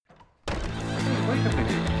Wait a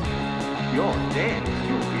minute. You're dead.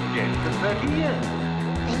 You'll be dead for 30 years.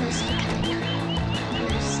 They mostly come at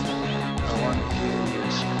night. Mostly. I want to hear you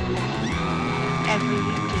scream. Every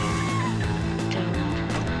weekend. Don't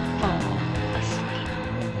fall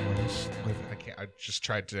asleep. I just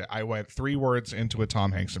tried to. I went 3 words into a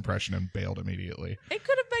Tom Hanks impression and bailed immediately. It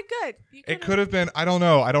could have been good. It could have been. I don't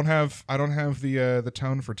know. I don't have the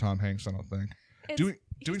tone for Tom Hanks. I don't think.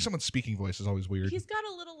 Doing someone's speaking voice is always weird. He's got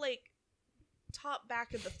a little top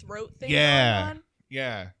back of the throat thing. Yeah, going on.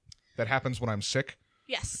 yeah. That happens when I'm sick.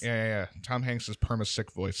 Yes. Yeah. Tom Hanks' perma sick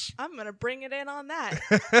voice. I'm gonna bring it in on that.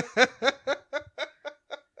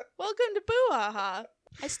 Welcome to Boo-Ha-Ha.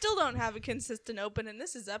 I still don't have a consistent open, and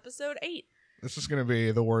this is episode 8. This is gonna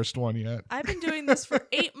be the worst one yet. I've been doing this for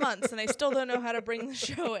 8 months, and I still don't know how to bring the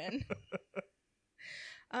show in.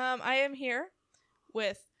 I am here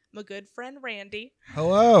with my good friend Randy.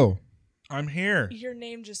 Hello, I'm here. Your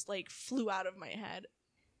name just flew out of my head.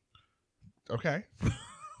 Okay.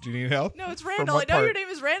 Do you need help? No, it's From Randall. I what know part? your name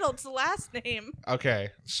is Randall. It's the last name.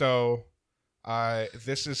 Okay, so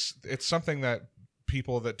it's something that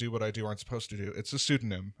people that do what I do aren't supposed to do. It's a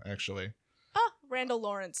pseudonym, actually. Oh, Randall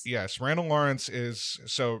Lawrence. Yes, Randall Lawrence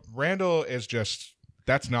Randall is just,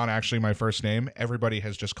 that's not actually my first name. Everybody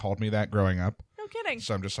has just called me that growing up. No kidding.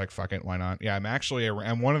 So I'm just like, fuck it, why not? Yeah,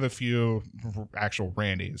 I'm one of the few actual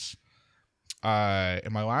Randys.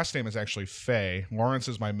 And my last name is actually Faye. Lawrence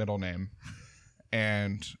is my middle name.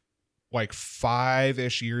 And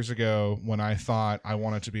 5-ish years ago, when I thought I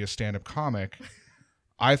wanted to be a stand-up comic,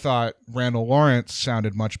 I thought Randall Lawrence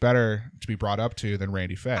sounded much better to be brought up to than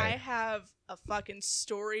Randy Faye. I have a fucking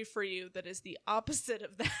story for you that is the opposite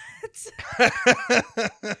of that.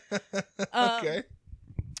 Okay.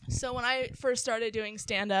 So when I first started doing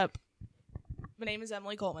stand-up, my name is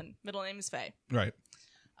Emily Coleman. Middle name is Faye. Right.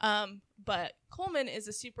 But Coleman is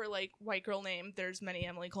a super white girl name. There's many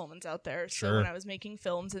Emily Colemans out there. Sure. So when I was making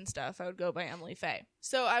films and stuff, I would go by Emily Faye.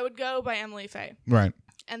 So I would go by Emily Faye. Right.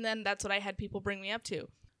 And then that's what I had people bring me up to.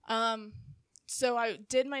 So I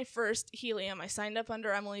did my first helium. I signed up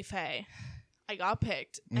under Emily Faye. I got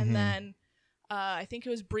picked. Mm-hmm. And then I think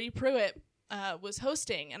it was Bree Pruitt was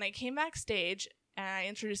hosting. And I came backstage and I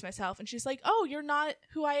introduced myself. And she's like, "Oh, you're not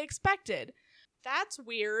who I expected." That's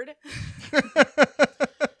weird.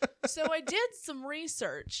 So I did some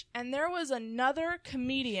research, and there was another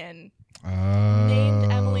comedian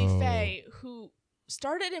named Emily Faye who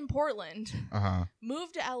started in Portland,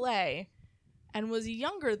 moved to LA, and was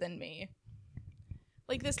younger than me.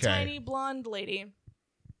 This tiny blonde lady.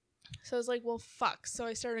 So I was like, well, fuck. So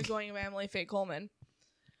I started going by Emily Faye Coleman.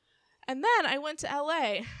 And then I went to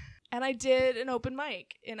LA, and I did an open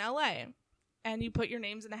mic in LA. And you put your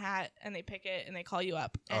names in a hat, and they pick it, and they call you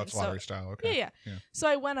up. Oh, it's lottery style. Okay. Yeah. So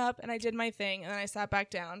I went up, and I did my thing, and then I sat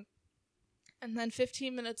back down. And then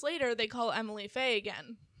 15 minutes later, they call Emily Faye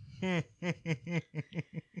again.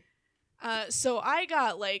 So I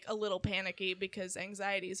got a little panicky because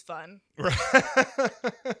anxiety is fun.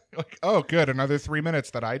 Oh, good. Another 3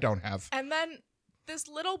 minutes that I don't have. And then this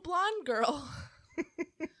little blonde girl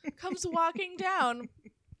comes walking down.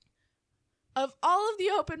 Of all of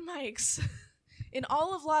the open mics in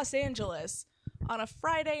all of Los Angeles on a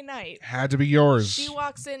Friday night, Had to be yours. she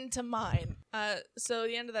walks into mine. So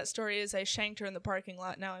the end of that story is I shanked her in the parking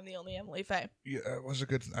lot. Now I'm the only Emily Faye. Yeah, it was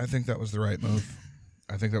I think that was the right move.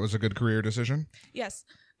 I think that was a good career decision. Yes.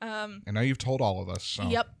 And now you've told all of us. So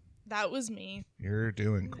Yep. That was me. You're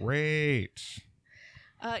doing great.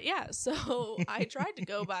 Yeah. So I tried to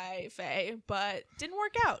go by Faye, but didn't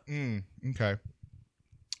work out. Okay.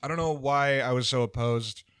 I don't know why I was so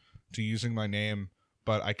opposed to using my name,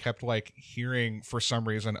 but I kept hearing, for some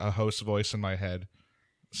reason, a host's voice in my head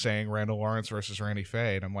saying Randall Lawrence versus Randy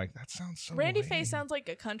Faye, and I'm like, that sounds so Randy lame. Faye sounds like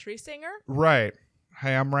a country singer. Right.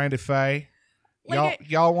 Hey, I'm Randy Faye.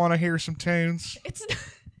 Y'all want to hear some tunes? It's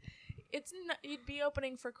not, you'd be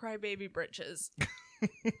opening for Crybaby Britches.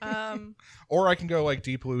 Or I can go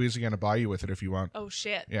Deep Louisiana Bayou with it if you want. Oh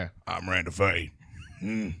shit. Yeah. I'm Randy Faye.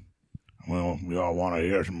 Well, y'all want to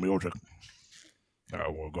hear some music?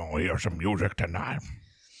 We're going to hear some music tonight.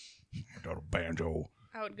 A little banjo.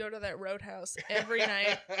 I would go to that roadhouse every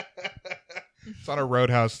night. It's not a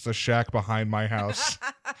roadhouse. It's a shack behind my house.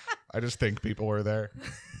 I just think people are there.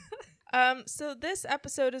 So this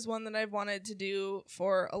episode is one that I've wanted to do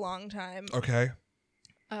for a long time. Okay.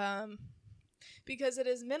 Because it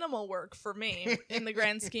is minimal work for me in the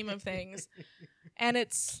grand scheme of things. And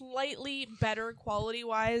it's slightly better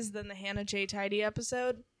quality-wise than the Hannah J. Tidy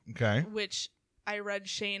episode. Okay. Which I read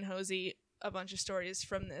Shane Hosey a bunch of stories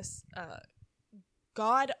from this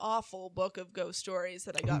god-awful book of ghost stories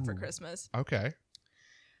that I got for Christmas. Okay.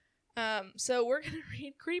 So we're gonna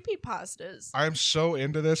read creepypastas. I'm so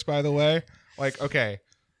into this, by the way. Like, okay,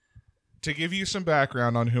 to give you some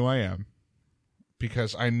background on who I am,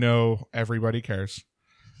 because I know everybody cares.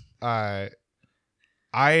 I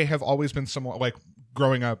have always been somewhat, like,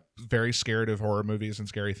 growing up very scared of horror movies and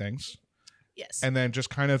scary things. Yes. And then just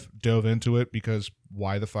kind of dove into it because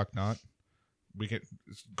why the fuck not? We can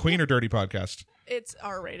Queen or Dirty podcast. It's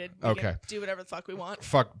R-rated. We Okay. can do whatever the fuck we want.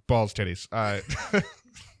 Fuck balls, titties.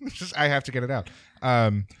 Just I have to get it out.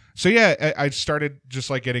 So yeah, I started just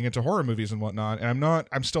like getting into horror movies and whatnot, and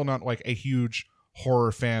I'm still not like a huge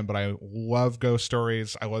horror fan, but I love ghost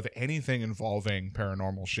stories. I love anything involving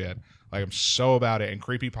paranormal shit. Like, I'm so about it. And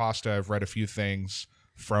creepypasta, I've read a few things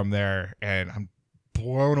from there, and I'm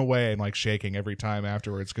blown away and like shaking every time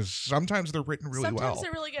afterwards because sometimes they're written really well. Sometimes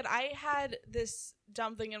they're really good. I had this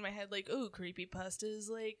dumb thing in my head, like, oh, creepypasta is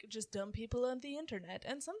like just dumb people on the internet,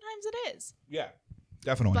 and sometimes it is. Yeah,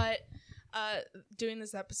 definitely. But doing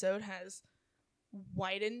this episode has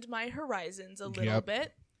widened my horizons a little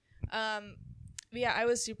bit. Yeah, I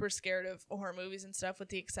was super scared of horror movies and stuff, with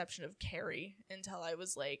the exception of Carrie, until I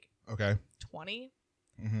was like 20.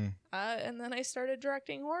 Mm-hmm. And then I started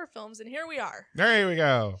directing horror films, and here we are. There we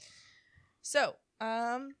go. So,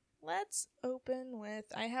 let's open with,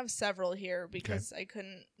 I have several here because I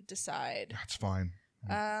couldn't decide. That's fine.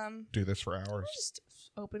 Do this for hours. I'll just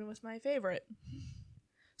open with my favorite.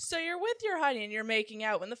 So you're with your honey and you're making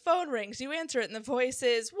out. When the phone rings, you answer it and the voice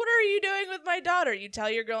is, "What are you doing with my daughter?" You tell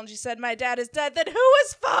your girl and she said, "My dad is dead." Then who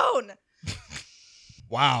is phone?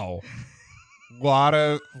 Wow. lot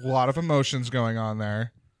of emotions going on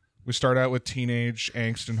there. We start out with teenage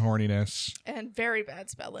angst and horniness. And very bad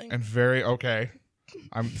spelling. And okay.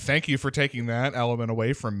 Thank you for taking that element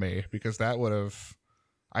away from me, because that would have,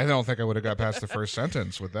 I don't think I would have got past the first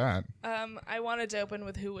sentence with that. I wanted to open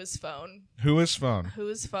with who is phone. Who is phone? Who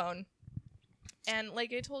is phone? And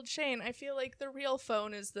like I told Shane, I feel like the real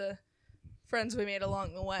phone is the friends we made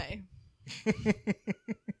along the way.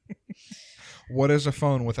 What is a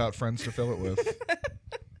phone without friends to fill it with?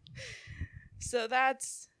 So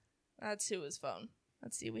that's who is phone.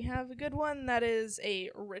 Let's see. We have a good one that is a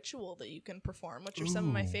ritual that you can perform, which are some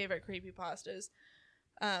of my favorite creepypastas,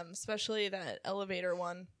 especially that elevator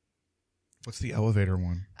one. What's the elevator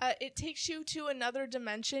one? It takes you to another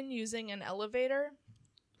dimension using an elevator.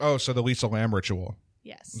 Oh, so the Lisa Lamb ritual.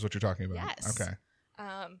 Yes. Is what you're talking about. Yes. Okay.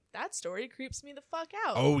 That story creeps me the fuck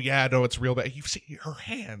out. Oh, yeah. No, it's real bad. You see her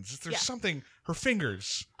hands. There's something. Her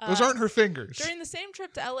fingers. Those aren't her fingers. During the same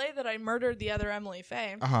trip to LA that I murdered the other Emily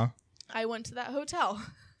Faye, I went to that hotel.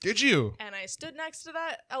 Did you? And I stood next to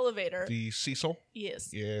that elevator. The Cecil? Yes.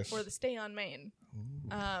 Yes. Or the Stay on Main.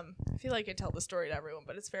 I feel like I tell the story to everyone,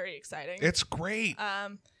 but it's very exciting. It's great.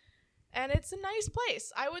 And it's a nice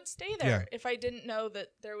place. I would stay there if I didn't know that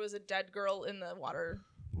there was a dead girl in the water.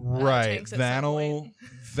 Right. That'll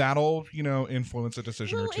influence a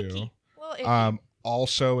decision or two. Icky. Little icky.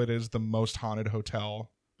 Also, it is the most haunted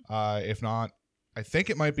hotel. If not, I think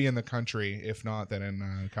it might be in the country. If not, then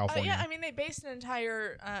in California. Yeah, I mean, they based an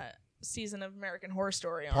entire season of American Horror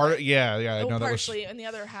Story on it. I know partially, and the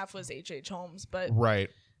other half was H.H. Holmes, but right.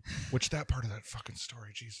 Which that part of that fucking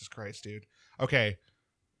story, Jesus Christ, dude. Okay,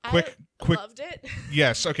 quick. Loved it.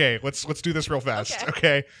 Yes. Okay. Let's do this real fast.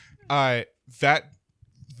 Okay.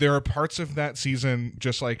 There are parts of that season,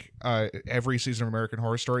 just like every season of American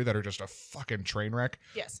Horror Story, that are just a fucking train wreck.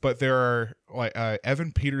 Yes. But there are like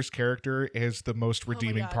Evan Peters' character is the most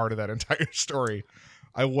redeeming part of that entire story.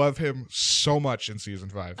 I love him so much in season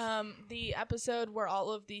 5. The episode where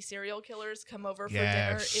all of the serial killers come over for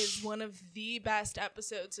dinner is one of the best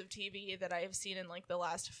episodes of TV that I have seen in like the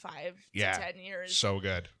last 5 to 10 years. So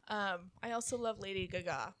good. I also love Lady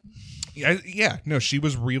Gaga. Yeah. No, she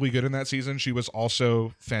was really good in that season. She was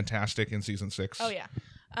also fantastic in season 6. Oh yeah.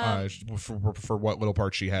 For what little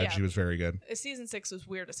part she had, she was very good. Season 6 was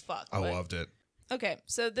weird as fuck. I loved it. Okay,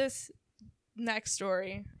 so this next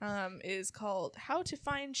story is called How to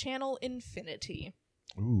Find Channel Infinity.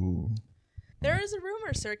 Ooh. There is a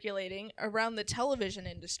rumor circulating around the television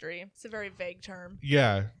industry. It's a very vague term.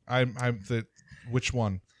 Yeah, I'm the which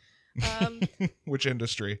one? Which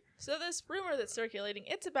industry? So this rumor that's circulating,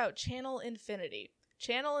 it's about Channel Infinity.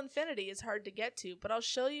 Channel Infinity is hard to get to, but I'll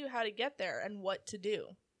show you how to get there and what to do.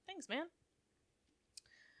 Thanks, man.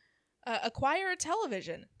 Acquire a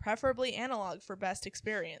television, preferably analog for best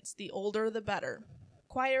experience. The older, the better.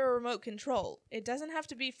 Acquire a remote control. It doesn't have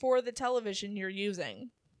to be for the television you're using.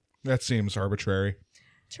 That seems arbitrary.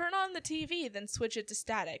 Turn on the TV, then switch it to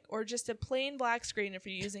static, or just a plain black screen if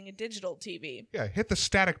you're using a digital TV. Yeah, hit the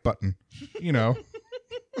static button. You know,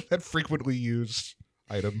 that frequently used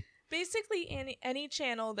item. Basically, any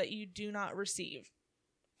channel that you do not receive.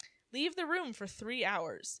 Leave the room for 3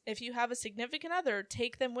 hours. If you have a significant other,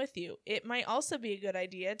 take them with you. It might also be a good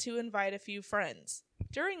idea to invite a few friends.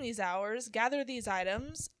 During these hours, gather these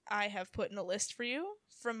items I have put in a list for you,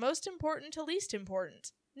 from most important to least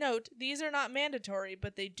important. Note, these are not mandatory,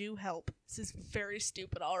 but they do help. This is very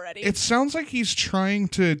stupid already. It sounds like he's trying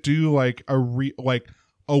to do like a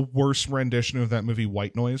worse rendition of that movie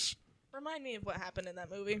White Noise. Remind me of what happened in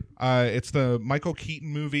that movie. It's the Michael Keaton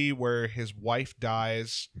movie where his wife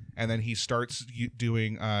dies, and then he starts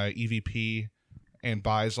doing EVP and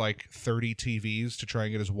buys like 30 TVs to try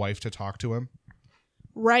and get his wife to talk to him.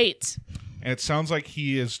 Right. And it sounds like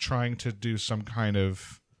he is trying to do some kind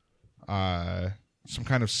of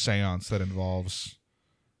seance that involves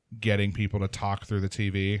getting people to talk through the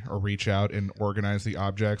TV or reach out and organize the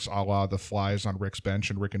objects, a la the flies on Rick's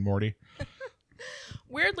bench and Rick and Morty.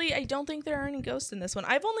 Weirdly, I don't think there are any ghosts in this one.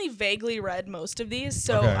 I've only vaguely read most of these,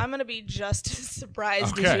 so okay. I'm going to be just as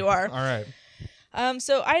surprised as you are. All right.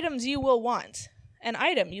 So items you will want. An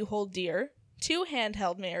item you hold dear, 2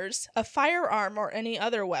 handheld mirrors, a firearm or any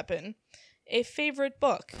other weapon, a favorite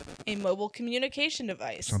book, a mobile communication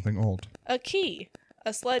device, something old, a key,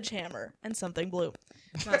 a sledgehammer, and something blue.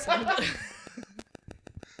 Not something blue.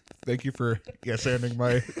 Thank you for yes-anding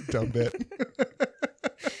my dumb bit.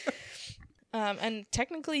 And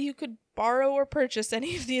technically you could borrow or purchase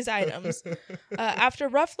any of these items. After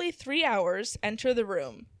roughly 3 hours, enter the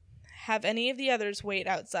room. Have any of the others wait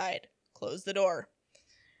outside. Close the door.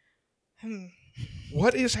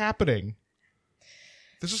 What is happening?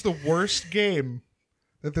 This is the worst game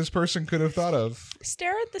that this person could have thought of.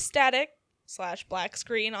 Stare at the static/black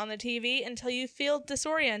screen on the TV until you feel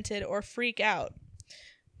disoriented or freak out.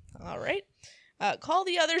 All right. Call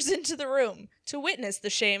the others into the room to witness the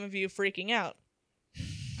shame of you freaking out.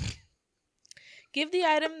 Give the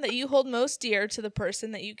item that you hold most dear to the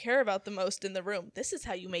person that you care about the most in the room. This is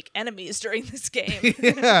how you make enemies during this game.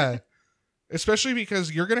 Yeah. Especially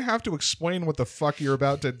because you're going to have to explain what the fuck you're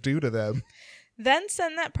about to do to them. Then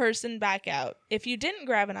send that person back out. If you didn't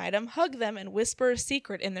grab an item, hug them and whisper a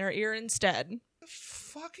secret in their ear instead. The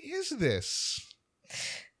fuck is this?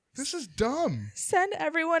 This is dumb. Send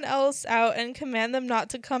everyone else out and command them not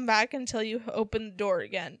to come back until you open the door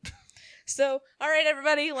again. So, all right,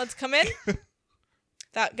 everybody, let's come in.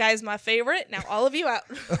 That guy's my favorite. Now all of you out.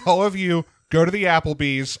 All of you, go to the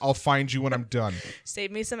Applebee's. I'll find you when I'm done.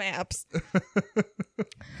 Save me some apps.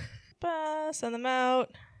 Send them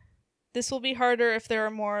out. This will be harder if there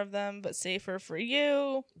are more of them, but safer for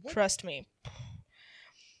you. What? Trust me.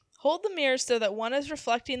 Hold the mirror so that one is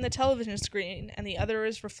reflecting the television screen and the other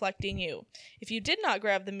is reflecting you. If you did not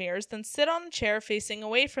grab the mirrors, then sit on a chair facing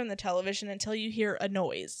away from the television until you hear a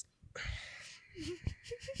noise.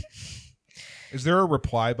 Is there a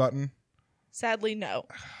reply button? Sadly, no.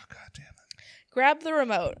 Oh, God damn it. Grab the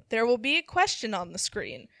remote. There will be a question on the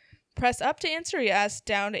screen. Press up to answer yes,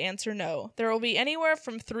 down to answer no. There will be anywhere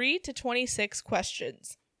from 3 to 26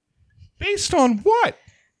 questions. Based on what?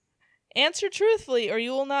 Answer truthfully or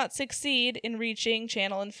you will not succeed in reaching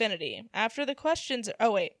channel infinity. After the questions...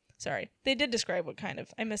 Oh, wait. Sorry. They did describe what kind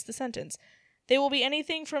of. I missed the sentence. They will be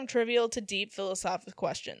anything from trivial to deep philosophical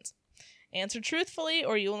questions. Answer truthfully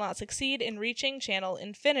or you will not succeed in reaching channel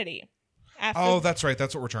infinity. Oh, that's right.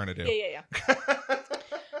 That's what we're trying to do. Yeah.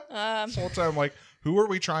 This whole time, like, who are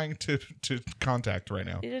we trying to contact right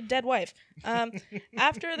now? A dead wife.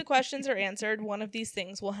 After the questions are answered, one of these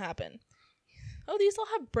things will happen. Oh, these all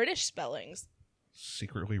have British spellings.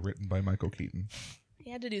 Secretly written by Michael Keaton. He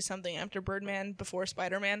had to do something after Birdman before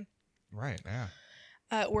Spider-Man. Right,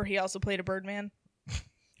 yeah. Where he also played a Birdman.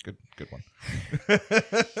 Good one.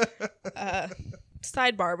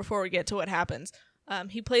 Sidebar before we get to what happens.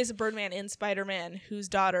 He plays a Birdman in Spider-Man whose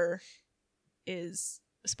daughter is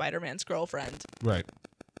Spider-Man's girlfriend. Right.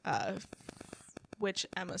 Which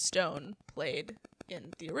Emma Stone played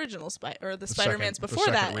in the original Spider-Mans before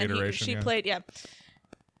that. And she played, yeah.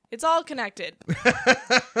 It's all connected.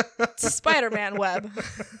 It's a Spider-Man web.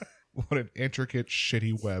 What an intricate,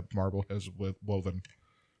 shitty web Marvel has woven.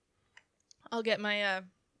 I'll get my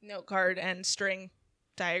note card and string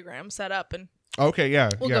diagram set up and okay, yeah.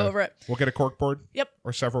 We'll go over it. We'll get a corkboard. Yep.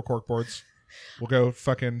 Or several corkboards. We'll go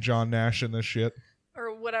fucking John Nash in this shit.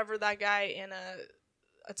 Or whatever that guy in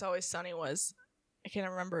It's Always Sunny was. I can't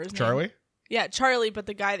remember his name. Charlie? Yeah, Charlie, but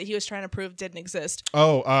the guy that he was trying to prove didn't exist.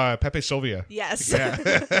 Oh, Pepe Sylvia. Yes. Yeah.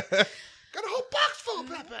 Got a whole box full of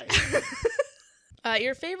Pepe.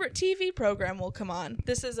 Your favorite TV program will come on.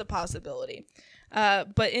 This is a possibility.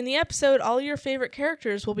 But in the episode, all your favorite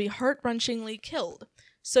characters will be heart-wrenchingly killed.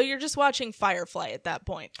 So you're just watching Firefly at that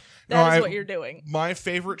point. That is what you're doing. My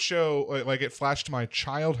favorite show, like it flashed to my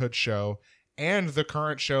childhood show, and the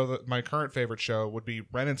current show, my current favorite show would be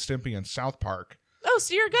Ren and Stimpy and South Park. Oh,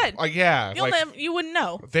 so you're good. Yeah. You wouldn't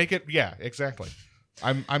know. Yeah, exactly.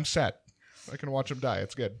 I'm set. I can watch them die.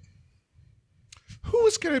 It's good. Who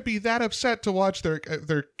is going to be that upset to watch their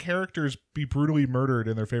characters be brutally murdered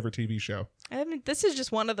in their favorite TV show? I mean, this is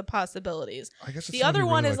just one of the possibilities. I guess the other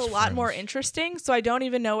one is a lot more interesting, so I don't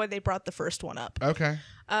even know why they brought the first one up. Okay.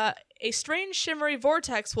 A strange shimmery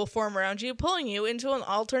vortex will form around you, pulling you into an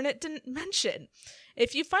alternate dimension.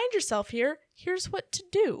 If you find yourself here, here's what to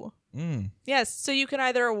do. Yes, so you can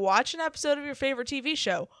either watch an episode of your favorite TV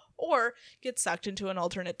show or get sucked into an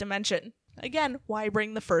alternate dimension. Again, why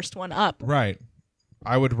bring the first one up? Right.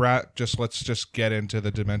 I would let's just get into the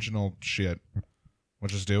dimensional shit. We'll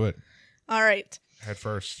just do it. All right. Head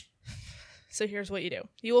first. So here's what you do.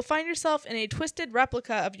 You will find yourself in a twisted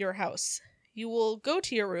replica of your house. You will go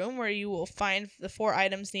to your room where you will find the 4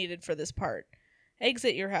 items needed for this part.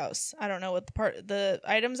 Exit your house. I don't know what the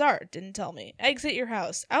items are. Didn't tell me. Exit your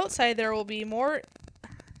house. Outside there will be a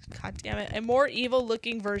more evil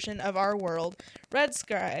looking version of our world. Red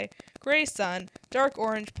sky, gray sun, dark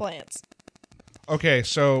orange plants. Okay,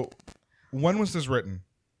 so when was this written?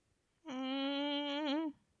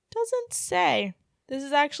 Doesn't say. This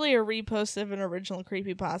is actually a repost of an original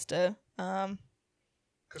creepypasta.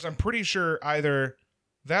 Because I'm pretty sure either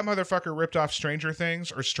that motherfucker ripped off Stranger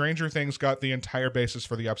Things or Stranger Things got the entire basis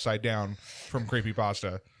for the Upside Down from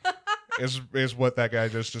creepypasta. is what that guy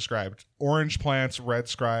just described. Orange plants, red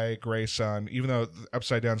sky, gray sun, even though the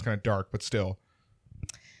Upside Down's kind of dark, but still.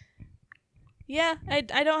 Yeah, I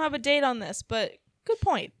don't have a date on this, but good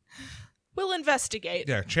point. We'll investigate.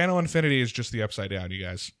 Yeah, Channel Infinity is just the Upside Down, you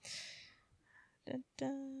guys.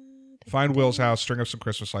 Find Will's house, string up some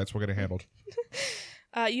Christmas lights, we'll get it handled.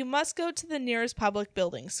 You must go to the nearest public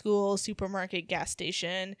building, school, supermarket, gas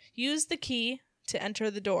station. Use the key to enter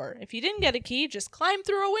the door. If you didn't get a key, just climb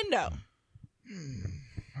through a window.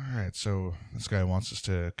 All right, so this guy wants us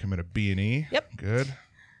to commit a B&E. Yep. Good.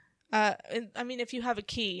 I mean, if you have a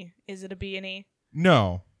key, is it a B&E?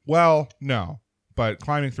 No. Well, no. But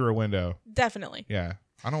climbing through a window. Definitely. Yeah.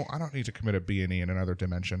 I don't need to commit a B&E in another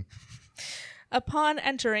dimension. Upon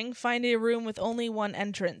entering, find a room with only one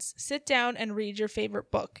entrance. Sit down and read your favorite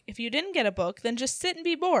book. If you didn't get a book, then just sit and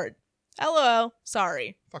be bored. LOL.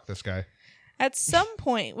 Sorry. Fuck this guy. At some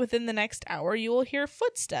point within the next hour, you will hear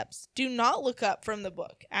footsteps. Do not look up from the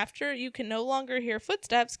book. After you can no longer hear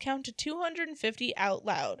footsteps, count to 250 out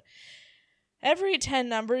loud. Every 10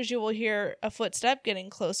 numbers, you will hear a footstep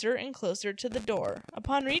getting closer and closer to the door.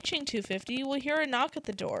 Upon reaching 250, you will hear a knock at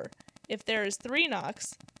the door. If there is 3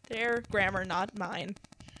 knocks, their grammar, not mine.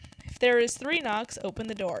 If there is 3 knocks, open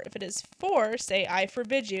the door. If it is 4, say, I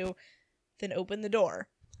forbid you, then open the door.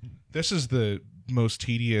 This is the most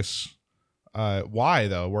tedious. Why,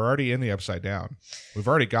 though? We're already in the Upside Down. We've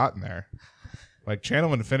already gotten there. Like,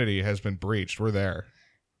 Channel Infinity has been breached. We're there.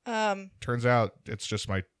 Turns out it's just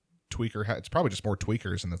my tweaker. It's probably just more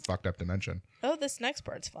tweakers in the fucked up dimension. Oh, this next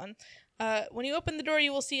part's fun. When you open the door,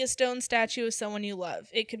 you will see a stone statue of someone you love.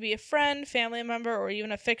 It could be a friend, family member, or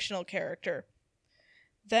even a fictional character.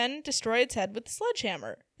 Then destroy its head with a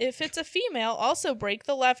sledgehammer. If it's a female, also break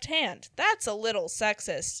the left hand. That's a little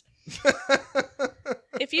sexist.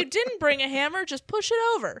 If you didn't bring a hammer, just push it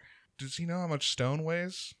over. Does he know how much stone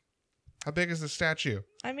weighs? How big is the statue?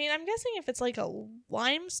 I mean, I'm guessing if it's like a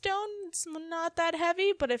limestone, it's not that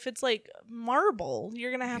heavy, but if it's like marble,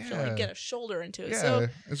 you're gonna have to like get a shoulder into it. Yeah. So,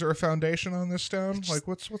 is there a foundation on this stone? Like,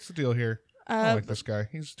 what's the deal here? I don't like this guy.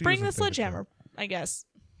 He bring the sledgehammer, I guess.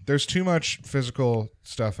 There's too much physical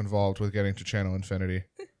stuff involved with getting to Channel Infinity.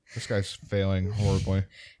 This guy's failing horribly.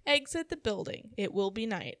 Exit the building. It will be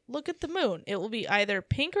night. Look at the moon. It will be either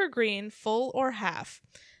pink or green, full or half.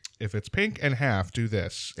 If it's pink and half, do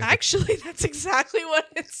this. Actually, that's exactly what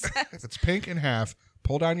it says. If it's pink and half,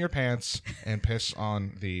 pull down your pants and piss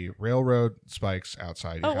on the railroad spikes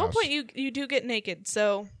outside your house. At one point you do get naked,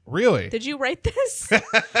 so... Really? Did you write this?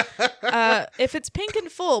 If it's pink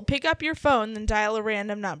and full, pick up your phone and dial a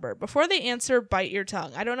random number. Before they answer, bite your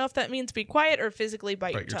tongue. I don't know if that means be quiet or physically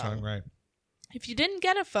bite your tongue. Right. If you didn't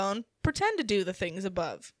get a phone, pretend to do the things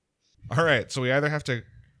above. All right, so we either have to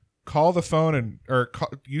call the phone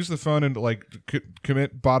use the phone and like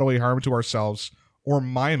commit bodily harm to ourselves, or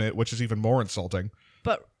mime it, which is even more insulting.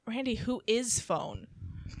 But Randy, who is phone?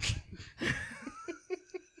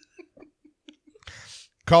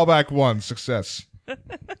 Callback 1, success.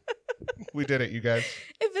 We did it, you guys.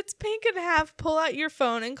 If it's pink and half, pull out your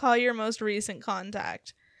phone and call your most recent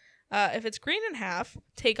contact. If it's green and half,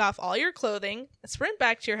 take off all your clothing, sprint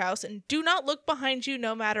back to your house, and do not look behind you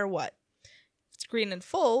no matter what. If it's green and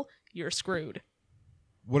full, you're screwed.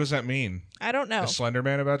 What does that mean? I don't know. Is Slender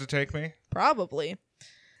Man about to take me? Probably.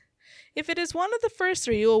 If it is one of the first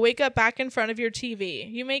three, you will wake up back in front of your TV.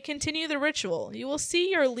 You may continue the ritual. You will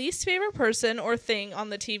see your least favorite person or thing on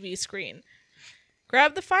the TV screen.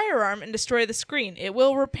 Grab the firearm and destroy the screen. It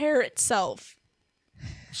will repair itself.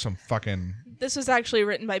 Some fucking... This was actually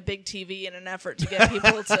written by Big TV in an effort to get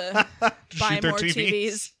people to buy more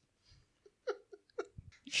TVs.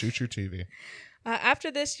 Shoot your TV. After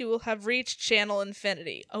this, you will have reached channel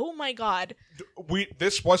infinity. Oh my god.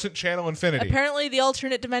 This wasn't channel infinity. Apparently the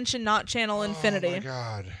alternate dimension, not channel infinity. Oh my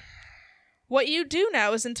god. What you do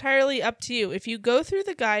now is entirely up to you. If you go through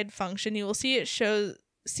the guide function, you will see shows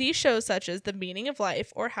such as The Meaning of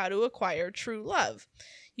Life or How to Acquire True Love.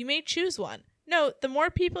 You may choose one. Note, the more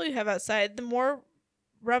people you have outside, the more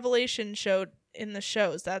revelation showed in the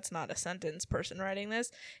shows. That's not a sentence, person writing this.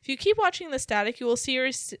 If you keep watching the static, you will see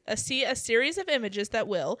a series of images that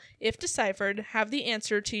will, if deciphered, have the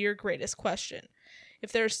answer to your greatest question.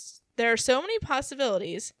 If there are so many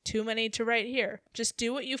possibilities, too many to write here. Just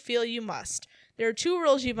do what you feel you must. There are 2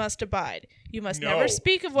 rules you must abide. You must never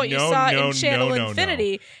speak of what you saw in Channel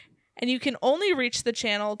Infinity, and you can only reach the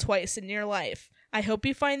channel twice in your life. I hope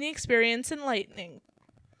you find the experience enlightening.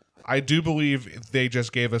 I do believe they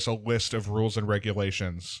just gave us a list of rules and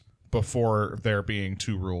regulations before there being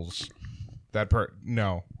 2 rules.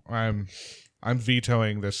 No, I'm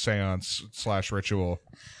vetoing this seance / ritual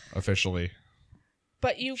officially.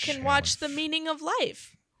 But you can watch The Meaning of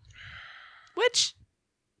Life, which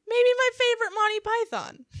maybe my favorite Monty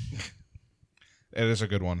Python. It is a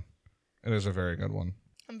good one. It is a very good one.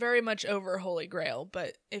 I'm very much over Holy Grail,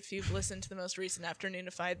 but if you've listened to the most recent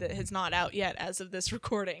Afternoonified that is not out yet as of this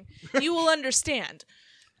recording, you will understand.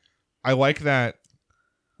 I like that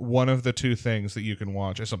one of the 2 things that you can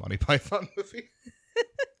watch is a Monty Python movie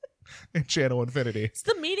in Channel Infinity. It's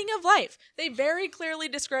The Meaning of Life. They very clearly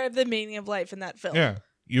describe the meaning of life in that film. Yeah.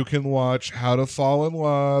 You can watch How to Fall in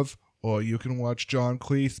Love, or you can watch John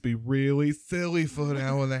Cleese be really silly for an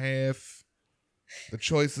hour and a half. The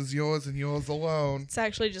choice is yours and yours alone. It's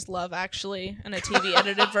actually just Love Actually and a TV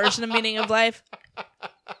edited version of Meaning of Life.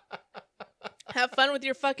 Have fun with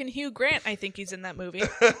your fucking Hugh Grant. I think he's in that movie.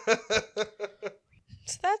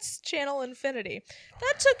 So that's Channel Infinity.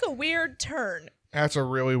 That took a weird turn. That's a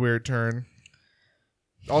really weird turn.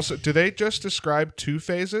 Also, do they just describe 2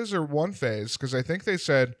 phases or 1 phase? Because I think they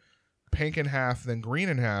said pink and half, then green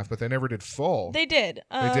and half, but they never did full. They did.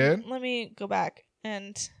 They did? Let me go back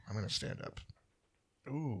and... I'm going to stand up.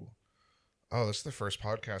 Ooh. Oh, this is the first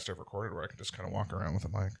podcast I've recorded where I can just kind of walk around with a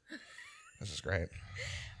mic. This is great.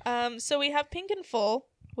 So we have Pink and Full,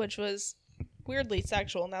 which was weirdly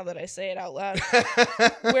sexual now that I say it out loud,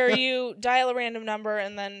 where you dial a random number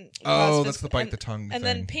and then... Oh, that's the bite the tongue thing. And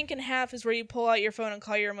then Pink and Half is where you pull out your phone and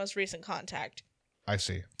call your most recent contact. I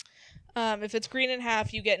see. If it's green and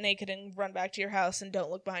half, you get naked and run back to your house and don't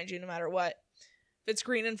look behind you no matter what. If it's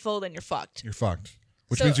green and full, then you're fucked. You're fucked.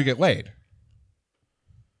 Which means you get laid.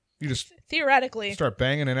 You just theoretically start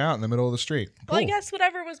banging it out in the middle of the street. Cool. Well, I guess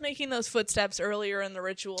whatever was making those footsteps earlier in the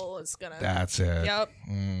ritual is gonna... That's it. Yep.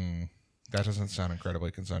 That doesn't sound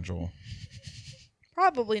incredibly consensual.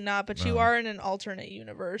 Probably not, but you are in an alternate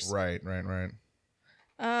universe. Right. Where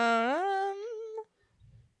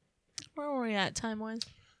were we at time-wise?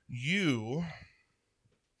 You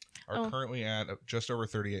are currently at just over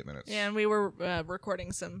 38 minutes. Yeah, and we were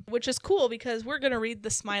recording some, which is cool because we're going to read The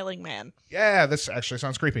Smiling Man. Yeah, this actually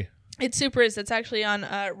sounds creepy. It super is. It's actually on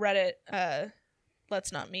Reddit,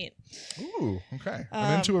 Let's Not Meet. Ooh, okay.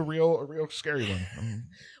 I'm into a real scary one.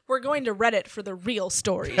 We're going to Reddit for the real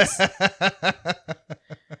stories.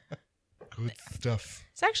 Good stuff.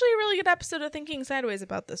 It's actually a really good episode of Thinking Sideways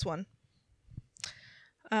about this one.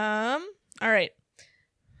 All right.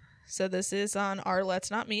 So this is on our Let's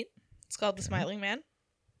Not Meet. It's called The Smiling Man.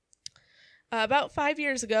 About 5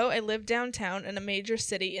 years ago, I lived downtown in a major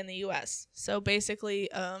city in the U.S. So basically,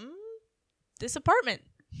 this apartment.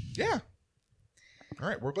 Yeah. All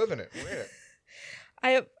right, we're living it. We're in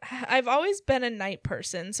it. I've always been a night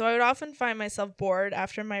person, so I would often find myself bored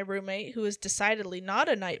after my roommate, who was decidedly not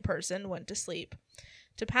a night person, went to sleep.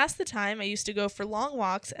 To pass the time, I used to go for long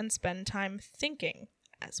walks and spend time thinking,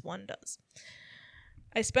 as one does.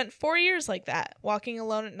 I spent 4 years like that, walking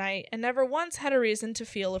alone at night, and never once had a reason to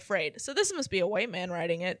feel afraid. So this must be a white man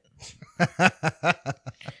writing it.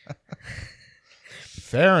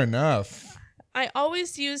 Fair enough. I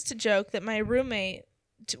always used to joke that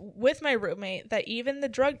with my roommate that even the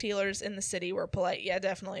drug dealers in the city were polite. Yeah,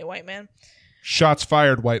 definitely a white man. Shots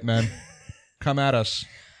fired, white men. Come at us.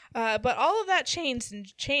 But all of that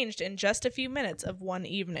changed in just a few minutes of one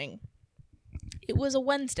evening. It was a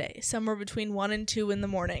Wednesday, somewhere between 1 and 2 in the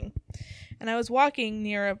morning, and I was walking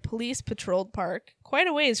near a police-patrolled park, quite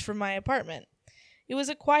a ways from my apartment. It was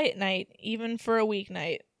a quiet night, even for a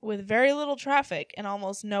weeknight, with very little traffic and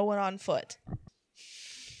almost no one on foot.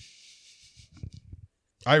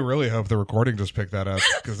 I really hope the recording just picked that up,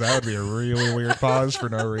 because that would be a really weird pause for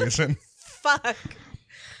no reason. Fuck.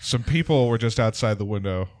 Some people were just outside the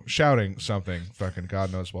window shouting something. Fucking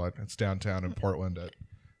God knows what. It's downtown in Portland at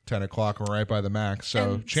 10 o'clock. We're right by the Mac.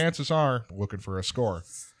 So chances are looking for a score.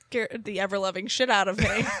 Scared the ever-loving shit out of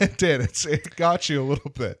me. It did. It got you a little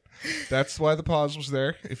bit. That's why the pause was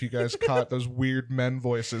there. If you guys caught those weird men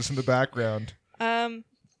voices in the background. The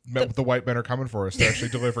white men are coming for us. They're actually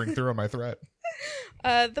delivering through on my threat.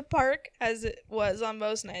 The park, as it was on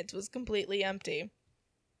most nights, was completely empty.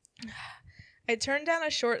 I turned down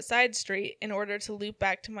a short side street in order to loop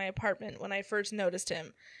back to my apartment when I first noticed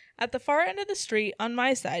him. At the far end of the street, on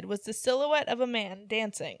my side, was the silhouette of a man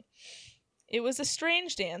dancing. It was a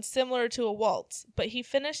strange dance, similar to a waltz, but he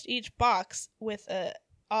finished each box with an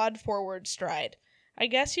odd forward stride. I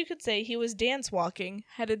guess you could say he was dance-walking,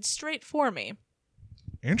 headed straight for me.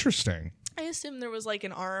 Interesting. I assumed there was like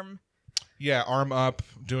an arm. Yeah, arm up,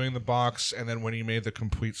 doing the box, and then when he made the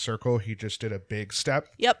complete circle, he just did a big step.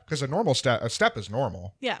 Yep. Because a step is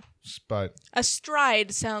normal. Yeah. But a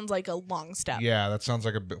stride sounds like a long step. Yeah, that sounds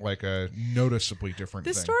like a noticeably different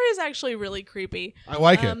thing. This story is actually really creepy. I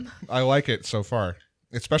like it. I like it so far,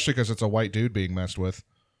 especially because it's a white dude being messed with.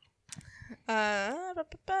 Headed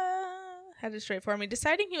straight for me.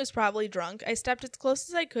 Deciding he was probably drunk, I stepped as close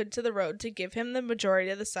as I could to the road to give him the majority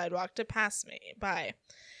of the sidewalk to pass me by.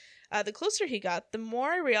 The closer he got, the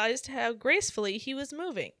more I realized how gracefully he was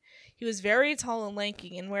moving. He was very tall and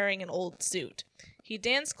lanky and wearing an old suit. He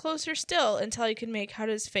danced closer still until I could make out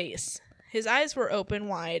his face. His eyes were open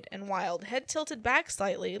wide and wild, head tilted back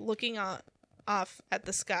slightly, looking off at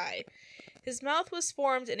the sky. His mouth was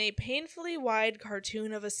formed in a painfully wide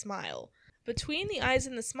cartoon of a smile. Between the eyes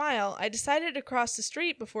and the smile, I decided to cross the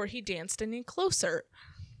street before he danced any closer.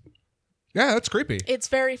 Yeah, that's creepy. It's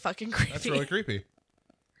very fucking creepy. That's really creepy.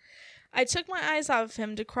 I took my eyes off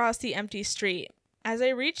him to cross the empty street. As I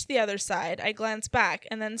reached the other side, I glanced back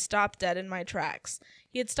and then stopped dead in my tracks.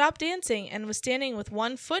 He had stopped dancing and was standing with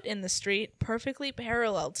one foot in the street, perfectly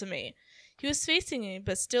parallel to me. He was facing me,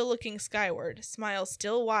 but still looking skyward, smile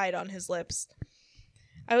still wide on his lips.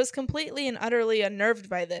 I was completely and utterly unnerved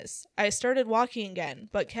by this. I started walking again,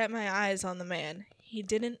 but kept my eyes on the man. He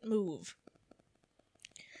didn't move.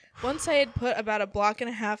 Once I had put about a block and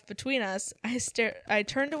a half between us, I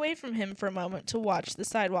turned away from him for a moment to watch the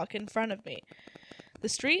sidewalk in front of me. The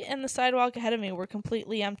street and the sidewalk ahead of me were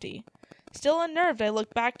completely empty. Still unnerved, I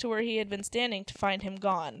looked back to where he had been standing to find him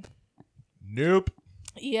gone. Nope.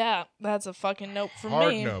 Yeah, that's a fucking nope for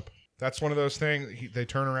Hard me. nope. That's one of those things, they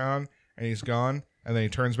turn around and he's gone, and then he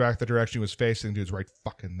turns back the direction he was facing, and dude's right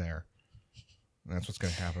fucking there. And that's what's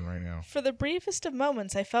going to happen right now. For the briefest of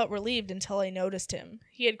moments, I felt relieved until I noticed him.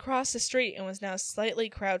 He had crossed the street and was now slightly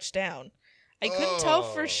crouched down. I couldn't tell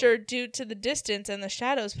for sure due to the distance and the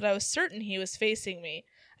shadows, but I was certain he was facing me.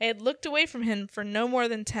 I had looked away from him for no more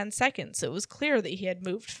than 10 seconds, so it was clear that he had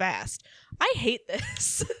moved fast. I hate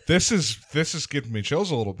this. This is giving me chills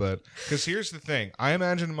a little bit. Because here's the thing. I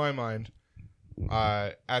imagine in my mind,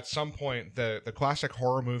 at some point, the classic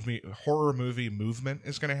horror movie movement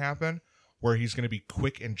is going to happen, where he's going to be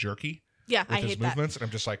quick and jerky with his hate movements, that. And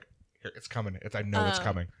I'm just like, here, it's coming. I know it's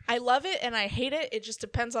coming. I love it and I hate it. It just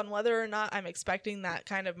depends on whether or not I'm expecting that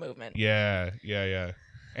kind of movement. Yeah.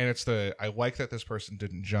 And I like that this person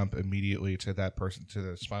didn't jump immediately to that person, to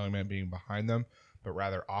the smiling man being behind them, but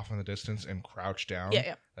rather off in the distance and crouch down.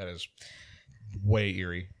 Yeah. That is way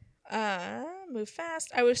eerie. Move fast.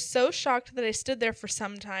 I was so shocked that I stood there for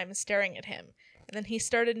some time staring at him. And then he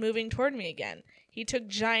started moving toward me again. He took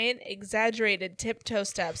giant, exaggerated tiptoe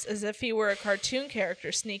steps as if he were a cartoon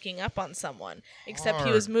character sneaking up on someone, except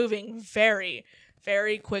he was moving very,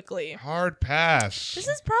 very quickly. Hard pass. This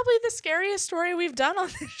is probably the scariest story we've done on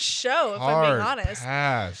this show, if I'm being honest.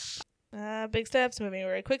 Pass. Big steps, moving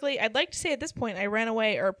very quickly. I'd like to say at this point I ran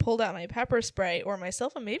away or pulled out my pepper spray or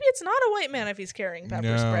myself, and maybe it's not a white man if he's carrying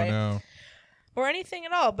pepper spray. No. Or anything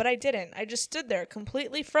at all, but I didn't. I just stood there,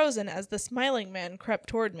 completely frozen as the smiling man crept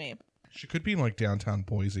toward me. She could be in like downtown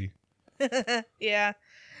Boise. Yeah.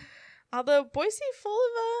 Although Boise full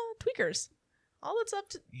of tweakers. All that's up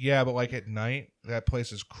to... Yeah, but like at night, that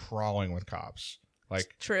place is crawling with cops.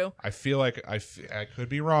 Like, true. I feel like I could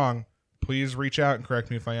be wrong, Please reach out and correct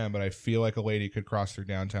me if I am, but I feel like a lady could cross through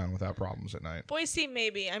downtown without problems at night. Boise,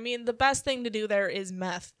 maybe. I mean, the best thing to do there is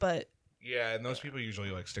meth, but... Yeah, and those people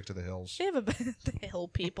usually like stick to the hills. They have the hill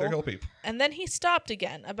people. They're hill people. And then he stopped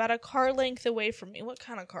again, about a car length away from me. What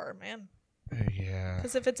kind of car, man? Yeah.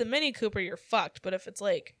 Because if it's a Mini Cooper, you're fucked. But if it's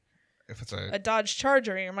like a Dodge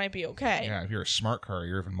Charger, you might be okay. Yeah, if you're a smart car,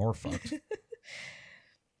 you're even more fucked.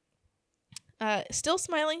 Still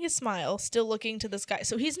smiling his smile, still looking to the sky.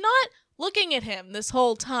 So he's not looking at him this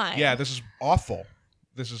whole time. Yeah, this is awful.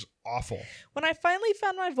 This is awful. When I finally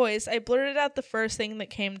found my voice, I blurted out the first thing that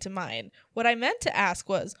came to mind. What I meant to ask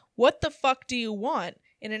was, "What the fuck do you want?"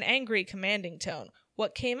 in an angry, commanding tone.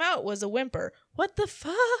 What came out was a whimper. What the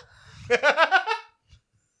fuck?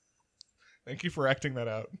 Thank you for acting that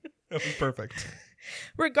out. That was perfect.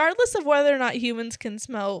 Regardless of whether or not humans can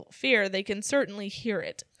smell fear, they can certainly hear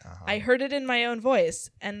it. I heard it in my own voice,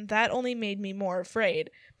 and that only made me more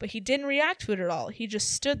afraid. But he didn't react to it at all. He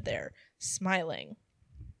just stood there, smiling.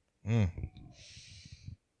 And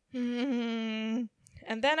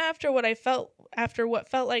then after what felt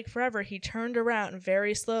like forever, he turned around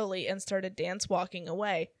very slowly and started dance walking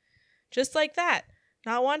away. Just like that.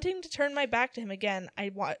 Not wanting to turn my back to him again,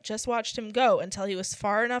 I just watched him go until he was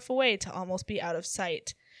far enough away to almost be out of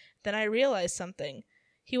sight. Then I realized something.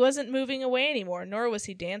 He wasn't moving away anymore, nor was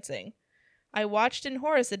he dancing. I watched in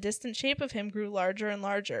horror as the distant shape of him grew larger and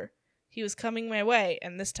larger. He was coming my way,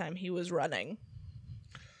 and this time he was running.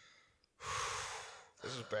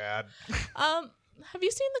 This is bad. Have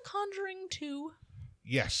you seen The Conjuring 2?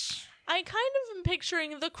 Yes. I kind of am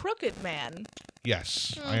picturing the Crooked Man.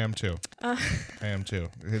 Yes, I am too. I am too.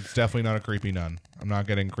 It's definitely not a creepy nun. I'm not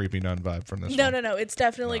getting creepy nun vibe from this one. No. It's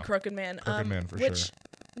definitely Crooked Man. Crooked Man for which, sure.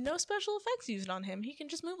 No special effects used on him. He can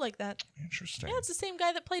just move like that. Interesting. Yeah, it's the same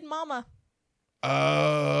guy that played Mama.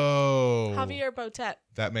 Oh. Javier Botet.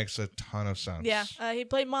 That makes a ton of sense. Yeah, he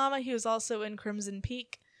played Mama. He was also in Crimson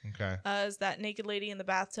Peak. Okay. As that naked lady in the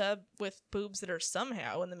bathtub with boobs that are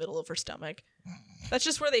somehow in the middle of her stomach. That's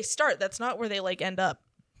just where they start. That's not where they end up.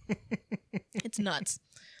 It's nuts.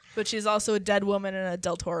 But she's also a dead woman in a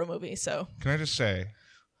Del Toro movie, so. Can I just say,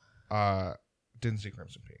 didn't see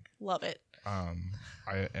Crimson Peak. Love it. I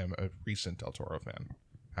am a recent Del Toro fan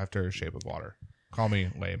after Shape of Water. Call me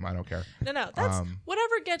lame. I don't care. No. That's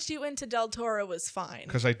whatever gets you into Del Toro was fine.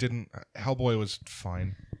 Because I didn't. Hellboy was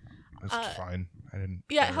fine. It was fine. I didn't.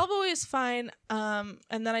 Yeah, care. Hellboy is fine. And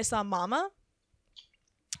then I saw Mama.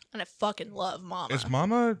 And I fucking love Mama. Is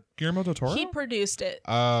Mama Guillermo del Toro? He produced it.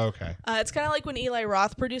 Oh, okay. It's kind of like when Eli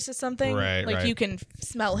Roth produces something. Right. You can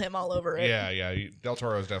smell him all over it. Yeah. Del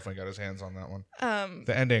Toro's definitely got his hands on that one.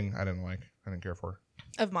 The ending, I didn't like. I didn't care for.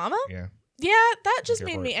 Of Mama? Yeah. Yeah, that just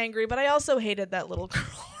made me angry, but I also hated that little girl.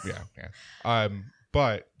 Yeah.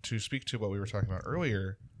 But to speak to what we were talking about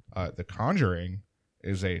earlier, The Conjuring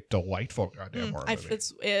is a delightful goddamn horror movie.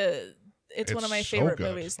 It's one of my favorite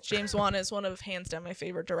movies. James Wan is one of hands down my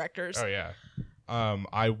favorite directors. Oh yeah.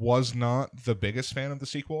 I was not the biggest fan of the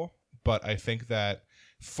sequel, but I think that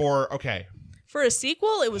for a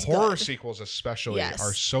sequel, it was horror good. sequels especially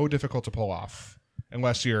are so difficult to pull off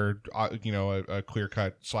unless you're a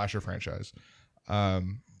clear-cut slasher franchise.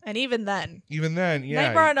 And even then, yeah.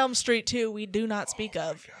 Nightmare on Elm Street 2, we do not speak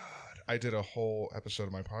of. God. I did a whole episode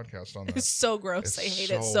of my podcast on that. It's so gross. I hate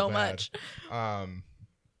it so bad. much. A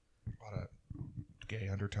lot of gay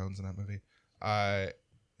undertones in that movie.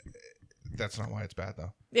 That's not why it's bad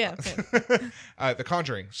though. Yeah. The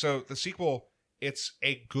Conjuring. So the sequel, it's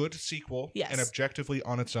a good sequel, and objectively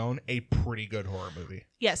on its own, a pretty good horror movie.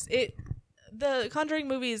 Yes, the Conjuring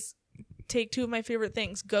movies take two of my favorite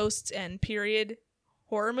things: ghosts and period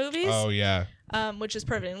horror movies. Oh yeah. Which is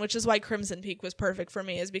perfect, and which is why Crimson Peak was perfect for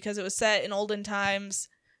me, is because it was set in olden times.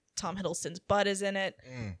 Tom Hiddleston's butt is in it,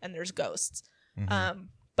 and there's ghosts. Mm-hmm.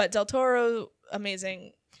 But Del Toro,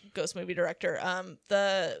 amazing ghost movie director.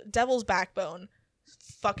 The Devil's Backbone,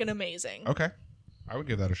 fucking amazing. Okay, I would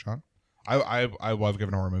give that a shot. I love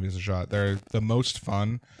giving horror movies a shot. They're the most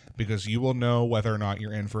fun because you will know whether or not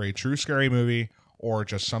you're in for a true scary movie or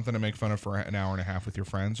just something to make fun of for an hour and a half with your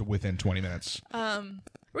friends within 20 minutes.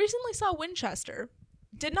 Recently saw Winchester.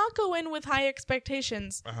 Did not go in with high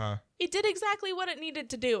expectations. It did exactly what it needed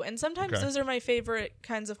to do, and sometimes those are my favorite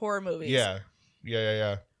kinds of horror movies. Yeah.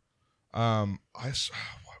 What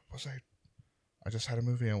was I just had a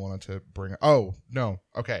movie I wanted to bring up. Oh, no.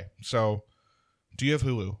 Okay. So, do you have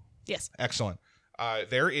Hulu? Yes. Excellent.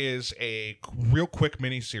 There is a real quick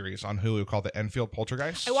mini-series on Hulu called The Enfield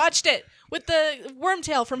Poltergeist. I watched it with the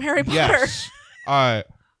Wormtail from Harry Potter. Yes.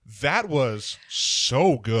 That was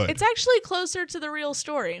so good. It's actually closer to the real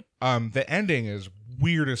story. The ending is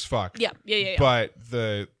weird as fuck. Yeah. But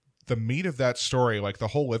the the meat of that story, like the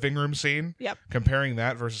whole living room scene, comparing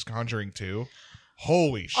that versus Conjuring 2,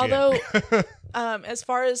 holy shit. Although, as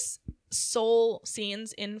far as soul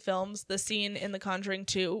scenes in films, the scene in The Conjuring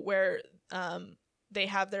 2 where they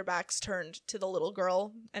have their backs turned to the little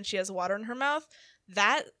girl and she has water in her mouth,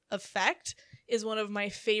 that effect is one of my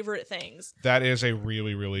favorite things. That is a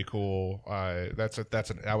really, really cool.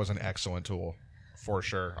 That was an excellent tool. For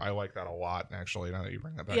sure. I like that a lot, actually, now that you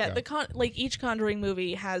bring that back up. Yeah, each Conjuring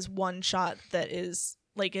movie has one shot that is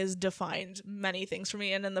defined many things for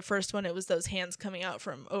me. And in the first one, it was those hands coming out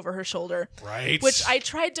from over her shoulder. Right. Which I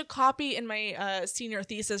tried to copy in my senior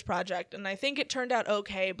thesis project, and I think it turned out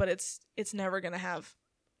okay, but it's never going to have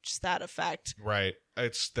just that effect. Right.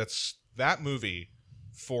 That's that movie,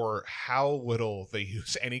 for how little they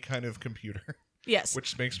use any kind of computer. Yes.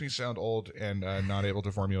 Which makes me sound old and not able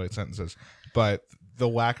to formulate sentences. But the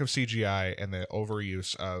lack of CGI and the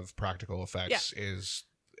overuse of practical effects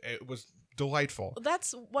it was delightful.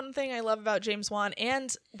 That's one thing I love about James Wan,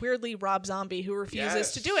 and weirdly Rob Zombie, who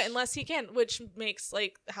refuses to do it unless he can, which makes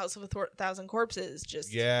House of a Thousand Corpses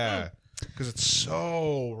just because it's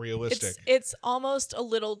so realistic. It's almost a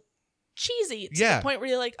little cheesy to the point where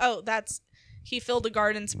you're like, oh, he filled a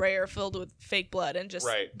garden sprayer filled with fake blood and just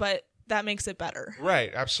but that makes it better.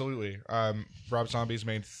 Right, absolutely. Rob Zombie's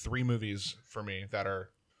made 3 movies for me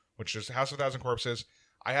which is House of a Thousand Corpses.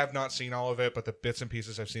 I have not seen all of it, but the bits and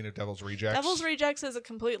pieces I've seen of Devil's Rejects. Devil's Rejects is a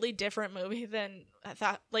completely different movie than I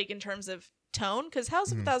thought, in terms of tone, because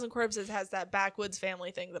House of a Thousand Corpses has that backwoods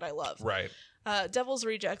family thing that I love. Right. Devil's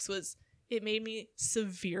Rejects it made me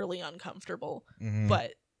severely uncomfortable,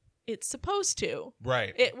 but it's supposed to.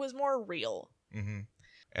 Right. It was more real. Mm-hmm.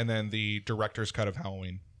 And then the director's cut of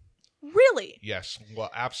Halloween. Really? Yes. Well,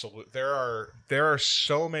 absolutely. There are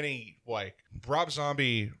so many, Rob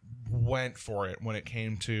Zombie went for it when it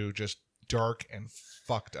came to just dark and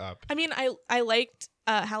fucked up. I mean, I liked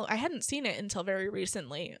how I hadn't seen it until very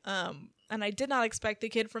recently. And I did not expect the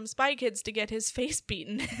kid from Spy Kids to get his face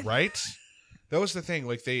beaten. Right? That was the thing.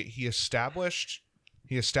 He established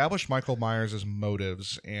Michael Myers'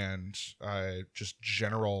 motives and just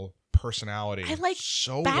general personality. I like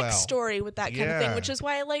so backstory with that kind of thing, which is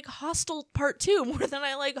why I like Hostel Part 2 more than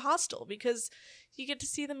I like Hostel, because you get to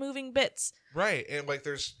see the moving bits. Right,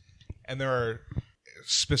 and there are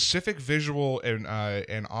specific visual and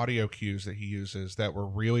audio cues that he uses that were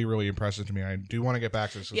really, really impressive to me. I do want to get back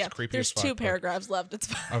to this. It's creepy as fuck. There's 2 paragraphs left. It's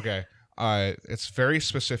fine. Okay. It's a very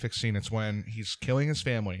specific scene. It's when he's killing his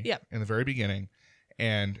family in the very beginning,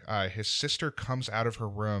 and his sister comes out of her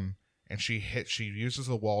room and she uses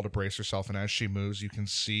the wall to brace herself, and as she moves, you can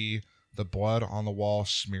see the blood on the wall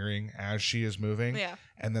smearing as she is moving. Yeah.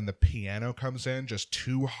 And then the piano comes in, just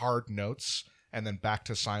 2 hard notes, and then back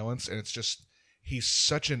to silence. And it's just, he's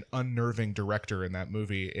such an unnerving director in that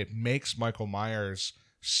movie. It makes Michael Myers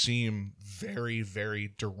seem very,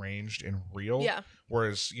 very deranged and real. Yeah.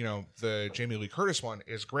 Whereas, the Jamie Lee Curtis one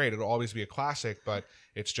is great. It'll always be a classic, but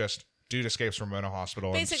it's just, dude escapes from a mental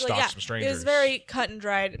hospital basically, and stalks some strangers. It was very cut and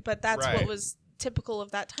dried, but that's what was typical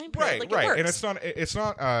of that time period. Right. It works. And it's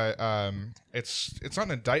not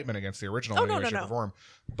an indictment against the original in any way, shape, or form.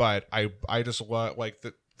 But I just love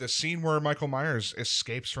the scene where Michael Myers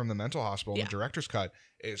escapes from the mental hospital in the director's cut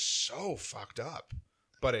is so fucked up,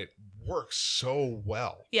 but it works so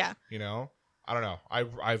well. Yeah. I don't know.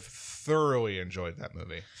 I've thoroughly enjoyed that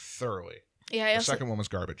movie. Thoroughly. Yeah, the second one was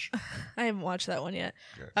garbage. I haven't watched that one yet,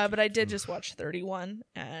 but I did just watch 31,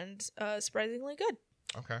 and surprisingly good.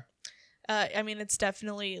 Okay. I mean, it's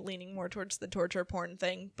definitely leaning more towards the torture porn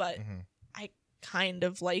thing, but I kind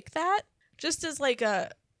of like that. Just as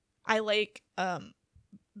I like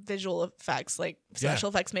visual effects, special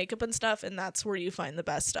effects, makeup and stuff, and that's where you find the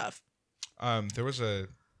best stuff. There was a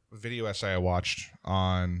video essay I watched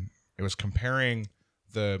on. It was comparing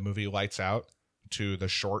the movie Lights Out to the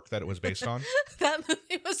short that it was based on. That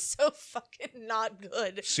movie was so fucking not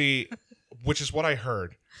good. See, which is what I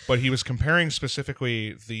heard, but he was comparing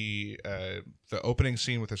specifically the opening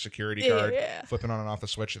scene with the security guard flipping on and off the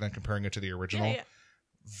switch, and then comparing it to the original.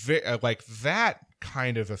 That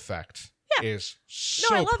kind of effect is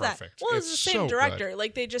so I love perfect. That. Well, it's the same director.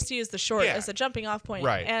 Good. They just used the short as a jumping off point.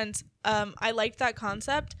 Right. And I liked that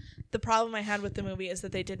concept. The problem I had with the movie is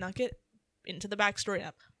that they did not get into the backstory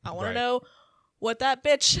enough. I want to know what that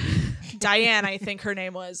bitch, Diane, I think her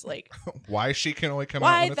name was, why she can only come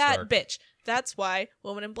out when it's that dark. Bitch. That's why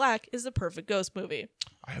Woman in Black is the perfect ghost movie.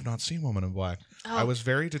 I have not seen Woman in Black. I was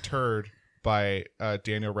very deterred by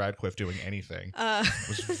Daniel Radcliffe doing anything. I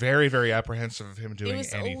was very, very apprehensive of him doing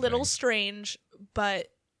anything. It was a little strange, but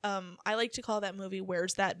I like to call that movie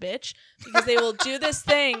Where's That Bitch? Because they will do this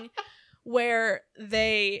thing where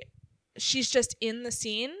they she's just in the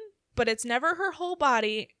scene, but it's never her whole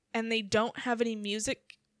body, and they don't have any music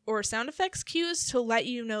or sound effects cues to let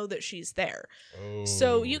you know that she's there. Oh.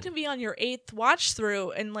 So you can be on your 8th watch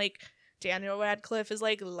through and like Daniel Radcliffe is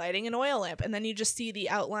like lighting an oil lamp, and then you just see the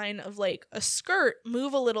outline of like a skirt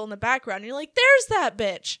move a little in the background, and you're like, there's that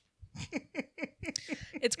bitch.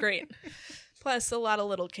 It's great. Plus a lot of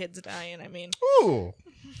little kids dying. I mean, ooh,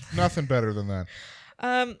 nothing better than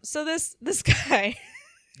that. So this guy,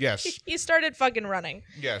 yes, he started fucking running.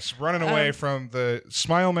 Yes, running away from the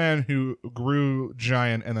Smile Man who grew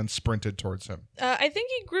giant and then sprinted towards him. I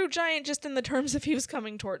think he grew giant just in the terms of he was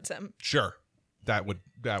coming towards him. Sure, that would.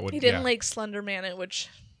 He didn't like Slender Man it, which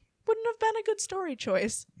wouldn't have been a good story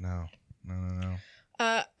choice. No.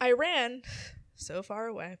 I ran so far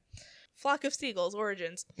away. Flock of Seagulls,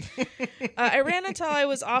 origins. I ran until I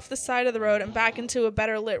was off the side of the road and back into a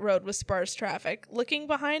better lit road with sparse traffic. Looking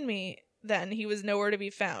behind me, then, he was nowhere to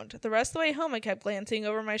be found. The rest of the way home, I kept glancing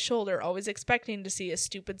over my shoulder, always expecting to see a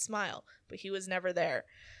stupid smile, but he was never there.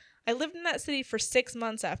 I lived in that city for 6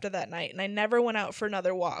 months after that night, and I never went out for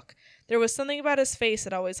another walk. There was something about his face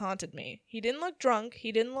that always haunted me. He didn't look drunk,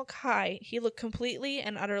 he didn't look high, he looked completely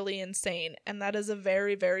and utterly insane, and that is a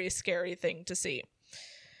very, very scary thing to see.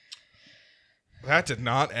 That did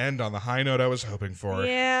not end on the high note I was hoping for.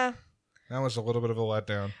 Yeah. That was a little bit of a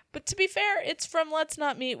letdown. But to be fair, it's from Let's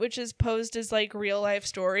Not Meet, which is posed as like real life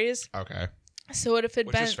stories. Okay. So if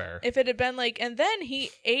it had been like, and then he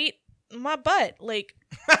ate my butt, like.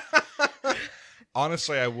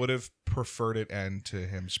 Honestly, I would have preferred it end to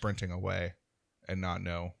him sprinting away and not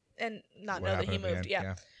know. And not know that he moved.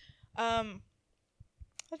 Yeah.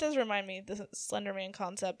 That does remind me, the Slender Man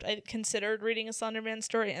concept. I considered reading a Slender Man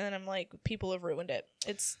story, and then I'm like, people have ruined it.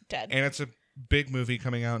 It's dead. And it's a big movie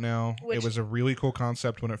coming out now. It was a really cool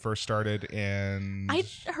concept when it first started, and I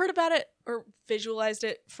heard about it or visualized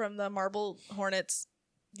it from the Marble Hornets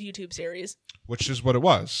YouTube series. Which is what it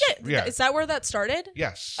was. Yeah. Is that where that started?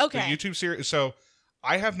 Yes. Okay. The YouTube series. So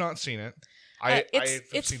I have not seen it.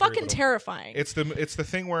 It's fucking terrifying. It's the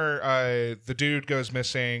thing where the dude goes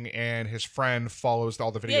missing and his friend follows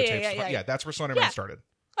all the videotapes. Yeah, that's where Slender Man started.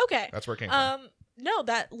 Okay. That's where it came from. No,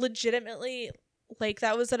 that legitimately, like,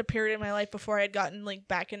 that was at a period in my life before I had gotten like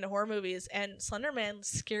back into horror movies, and Slender Man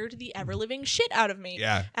scared the ever living shit out of me.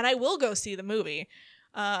 Yeah. And I will go see the movie.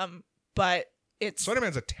 But it's Slender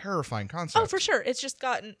Man's a terrifying concept. Oh, for sure. It's just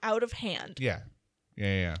gotten out of hand. Yeah.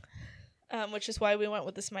 Which is why we went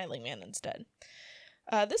with the Smiling Man instead.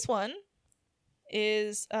 This one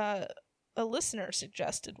is a listener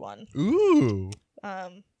suggested one. Ooh.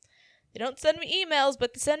 They don't send me emails,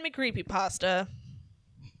 but they send me creepypasta.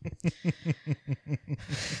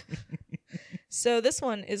 So this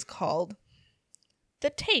one is called The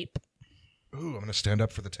Tape. Ooh, I'm going to stand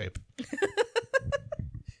up for the tape.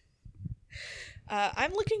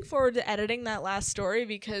 I'm looking forward to editing that last story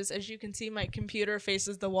because, as you can see, my computer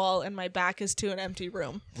faces the wall and my back is to an empty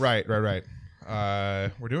room. Right. We're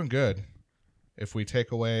doing good. If we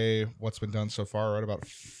take away what's been done so far, we're at about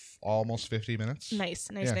almost 50 minutes. Nice.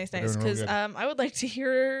 Because I would like to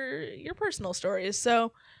hear your personal stories.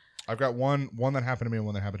 So I've got one that happened to me and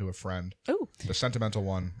one that happened to a friend. Oh. The sentimental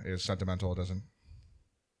one is sentimental. It doesn't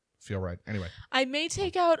feel right. Anyway. I may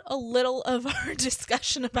take out a little of our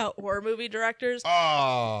discussion about horror movie directors.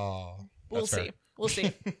 Oh. We'll see.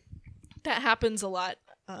 That happens a lot.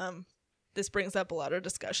 This brings up a lot of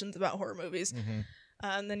discussions about horror movies. Mm-hmm.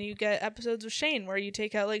 And then you get episodes of Shane where you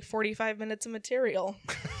take out like 45 minutes of material.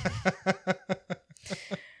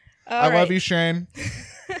 I love you, Shane.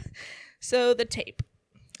 So The Tape.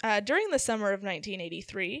 During the summer of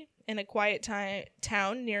 1983, in a quiet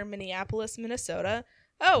town near Minneapolis, Minnesota.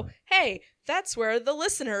 Oh, hey, that's where the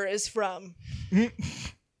listener is from. The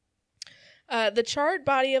charred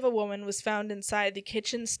body of a woman was found inside the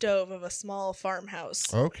kitchen stove of a small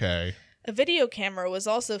farmhouse. Okay. A video camera was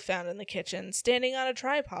also found in the kitchen, standing on a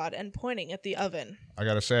tripod and pointing at the oven. I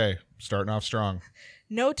gotta say, starting off strong.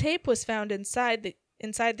 No tape was found inside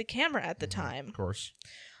the camera at the time. Of course.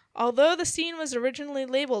 Although the scene was originally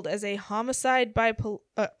labeled as a homicide by police,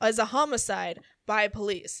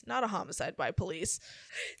 not a homicide by police.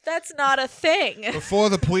 That's not a thing. Before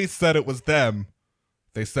the police said it was them,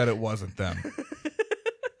 they said it wasn't them.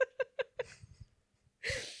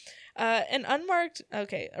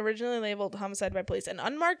 Originally labeled homicide by police. An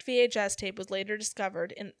unmarked VHS tape was later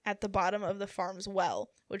discovered at the bottom of the farm's well,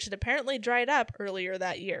 which had apparently dried up earlier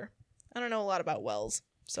that year. I don't know a lot about wells,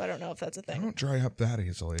 so I don't know if that's a thing. They don't dry up that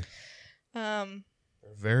easily. They're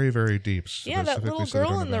very, very deep. Yeah, that little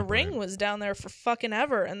girl in the ring was down there for fucking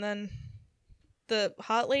ever, and then the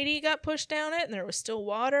hot lady got pushed down it, and there was still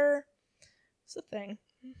water. It's a thing.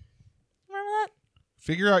 Remember that?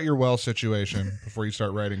 Figure out your well situation before you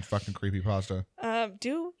start writing fucking creepypasta.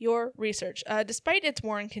 Do your research. Despite its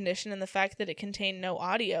worn condition and the fact that it contained no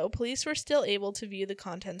audio, police were still able to view the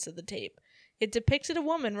contents of the tape. It depicted a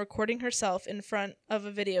woman recording herself in front of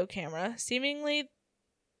a video camera, seemingly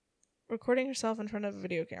recording herself in front of a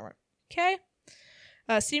video camera. Okay?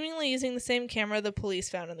 Seemingly using the same camera the police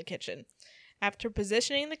found in the kitchen. After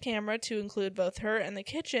positioning the camera to include both her and the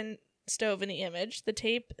kitchen stove in the image, the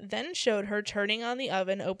tape then showed her turning on the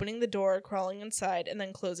oven, opening the door, crawling inside, and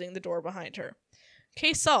then closing the door behind her.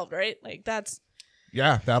 Case solved, right? Like, that's...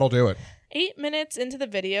 Yeah, that'll do it. 8 minutes into the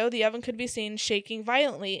video, the oven could be seen shaking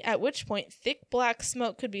violently, at which point thick black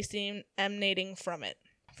smoke could be seen emanating from it.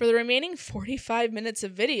 For the remaining 45 minutes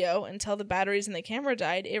of video, until the batteries in the camera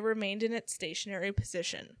died, it remained in its stationary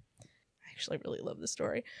position. I actually really love this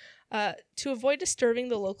story. To avoid disturbing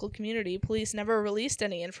the local community, police never released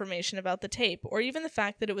any information about the tape, or even the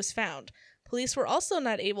fact that it was found. Police were also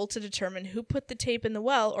not able to determine who put the tape in the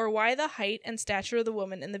well, or why the height and stature of the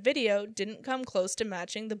woman in the video didn't come close to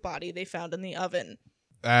matching the body they found in the oven.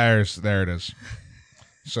 There it is.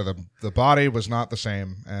 So the body was not the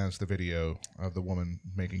same as the video of the woman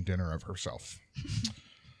making dinner of herself.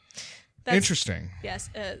 Interesting. Yes,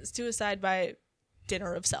 suicide by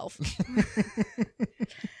dinner of self.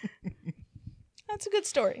 That's a good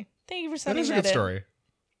story. Thank you for sending that in. That is a good story.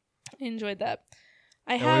 I enjoyed that.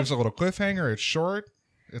 It leaves a little cliffhanger. It's short.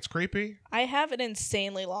 It's creepy. I have an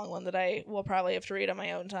insanely long one that I will probably have to read on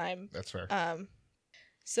my own time. That's fair.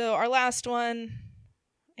 So our last one,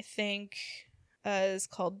 I think, is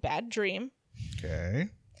called Bad Dream. Okay.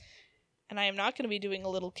 And I am not going to be doing a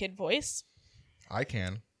little kid voice. I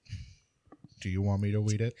can. Do you want me to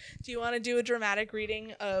read it? Do you want to do a dramatic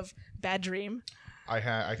reading of Bad Dream?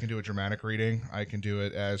 I can do a dramatic reading. I can do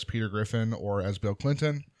it as Peter Griffin or as Bill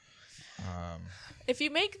Clinton. If you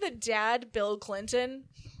make the dad Bill Clinton...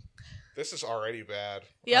 This is already bad.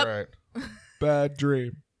 Yep. All right. Bad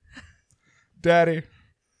dream. Daddy,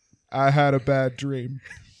 I had a bad dream.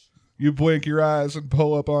 You blink your eyes and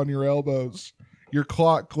pull up on your elbows. Your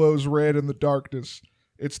clock glows red in the darkness.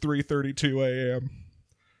 It's 3:32 a.m.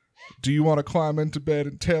 Do you want to climb into bed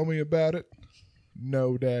and tell me about it?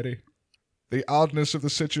 No, Daddy. The oddness of the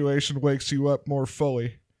situation wakes you up more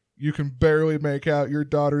fully. You can barely make out your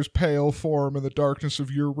daughter's pale form in the darkness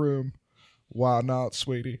of your room. Why not,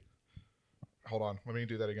 sweetie? Hold on, let me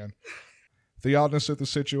do that again. The oddness of the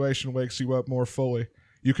situation wakes you up more fully.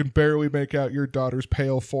 You can barely make out your daughter's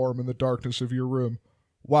pale form in the darkness of your room.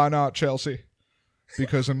 Why not, Chelsea?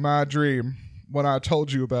 Because in my dream, when I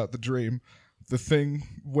told you about the dream, the thing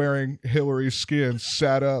wearing Hillary's skin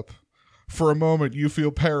sat up. For a moment, you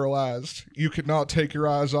feel paralyzed. You cannot take your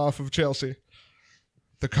eyes off of Chelsea.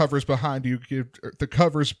 The covers behind you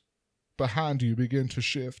begin to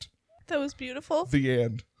shift. That was beautiful. The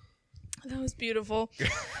end. That was beautiful.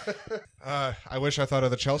 I wish I thought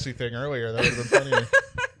of the Chelsea thing earlier. That would have been funnier.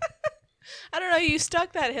 I don't know. You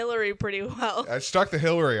stuck that Hillary pretty well. I stuck the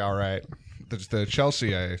Hillary all right. The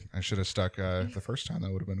Chelsea, I should have stuck the first time.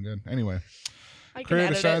 That would have been good. Anyway. I can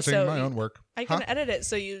criticizing edit it, my own work. I can edit it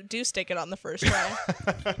so you do stick it on the first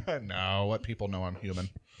try. No, let people know I'm human.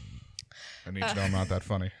 I need to know I'm not that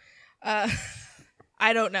funny.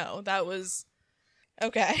 I don't know. That was...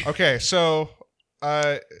 Okay. Okay, so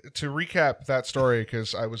to recap that story,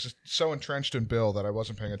 because I was so entrenched in Bill that I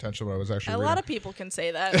wasn't paying attention to what I was actually reading. A lot of people can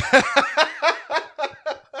say that.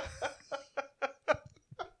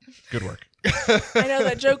 Good work. I know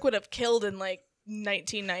that joke would have killed in like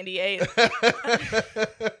 1998.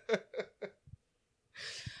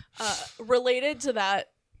 Related to that,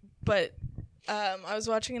 but I was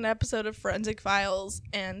watching an episode of Forensic Files,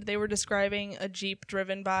 and they were describing a Jeep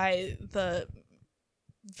driven by the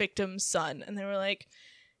victim's son, and they were like,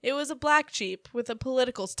 it was a black Jeep with a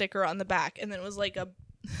political sticker on the back, and then it was like a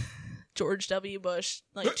George W. Bush,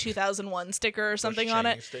 like 2001 sticker or something on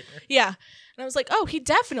it. Sticker. Yeah. And I was like, oh, he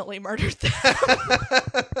definitely murdered them.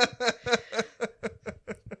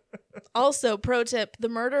 Also, pro tip, the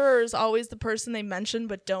murderer is always the person they mention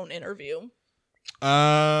but don't interview.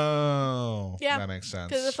 Oh. Yeah. That makes sense.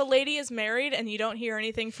 Because if a lady is married and you don't hear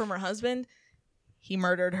anything from her husband, he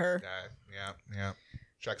murdered her. Yeah.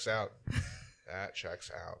 Checks out. That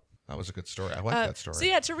checks out. That was a good story. I like that story. So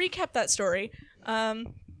yeah, to recap that story,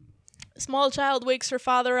 small child wakes her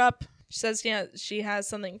father up. She says, she has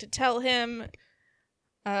something to tell him.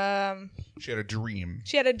 She had a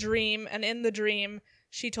dream. And in the dream,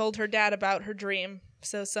 she told her dad about her dream.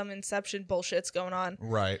 So some Inception bullshit's going on.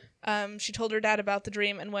 Right. She told her dad about the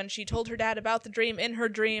dream, and when she told her dad about the dream, in her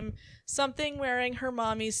dream, something wearing her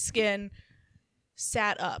mommy's skin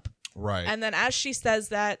sat up. Right. And then as she says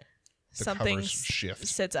that, something covers shift.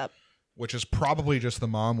 sits up. Which is probably just the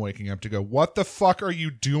mom waking up to go, what the fuck are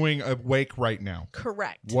you doing awake right now?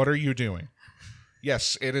 Correct. What are you doing?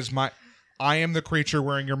 Yes, it is I am the creature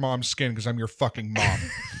wearing your mom's skin because I'm your fucking mom.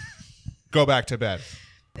 Go back to bed.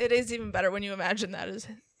 It is even better when you imagine that as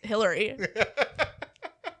Hillary.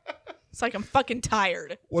 It's like I'm fucking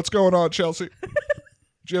tired. What's going on, Chelsea?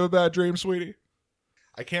 Did you have a bad dream, sweetie?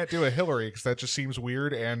 I can't do a Hillary because that just seems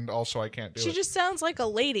weird, and also I can't do it. She just sounds like a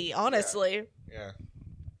lady, honestly. Yeah.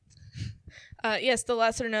 Yes, the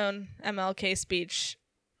lesser known MLK speech.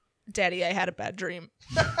 Daddy, I had a bad dream.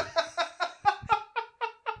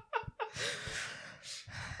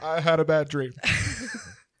 I had a bad dream.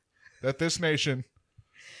 That this nation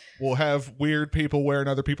will have weird people wearing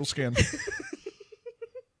other people's skin.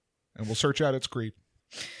 And we'll search out its creed.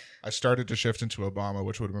 I started to shift into Obama,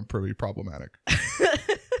 which would have been pretty problematic.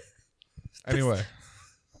 Anyway.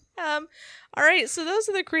 All right, so those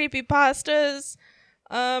are the creepypastas.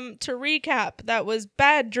 To recap, that was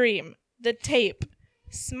Bad Dream, The Tape,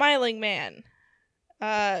 Smiling Man,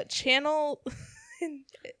 Channel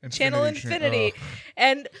Infinity,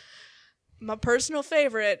 and my personal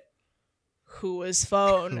favorite, Who Was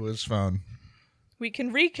Phone. Who Was Phone. We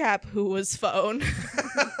can recap Who Was Phone.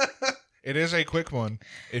 It is a quick one.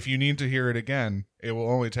 If you need to hear it again, it will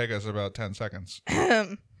only take us about 10 seconds.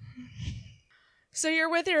 So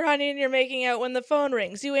you're with your honey and you're making out when the phone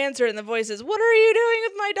rings. You answer it and the voice is, "What are you doing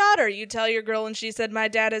with my daughter?" You tell your girl and she said, "My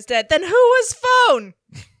dad is dead." Then who was phone?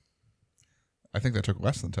 I think that took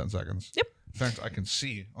less than 10 seconds. Yep. In fact, I can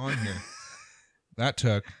see on here. That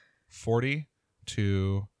took 40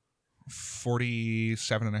 to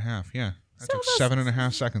 47 and a half. Yeah. That took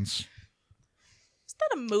 7.5 seconds. Is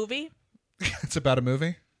that a movie? It's about a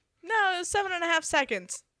movie? No, it was 7.5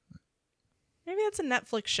 seconds. Maybe that's a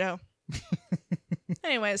Netflix show.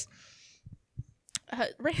 Anyways,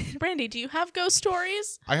 Randy, do you have ghost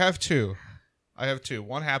stories? I have two.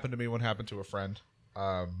 One happened to me, one happened to a friend.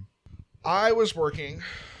 I was working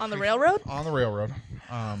on the railroad? On the railroad.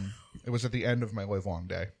 It was at the end of my livelong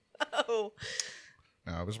day. Oh.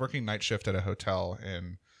 No, I was working night shift at a hotel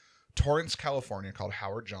in Torrance, California called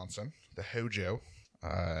Howard Johnson, the Hojo.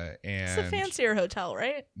 And it's a fancier hotel,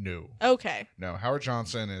 right? No. Okay. No, Howard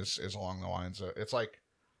Johnson is along the lines of, it's like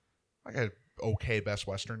a okay Best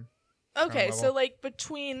Western. Okay, kind of so like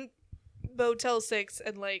between Motel 6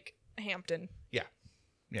 and like Hampton. Yeah.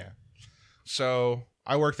 Yeah. So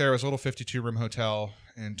I worked there. It was a little 52-room hotel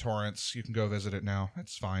in Torrance. You can go visit it now.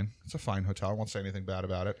 It's fine. It's a fine hotel. I won't say anything bad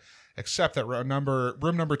about it, except that room number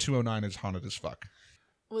 209 is haunted as fuck.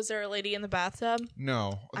 Was there a lady in the bathtub?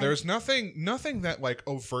 No. There's nothing that like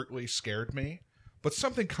overtly scared me, but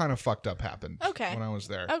something kind of fucked up happened when I was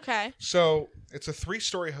there. Okay. So it's a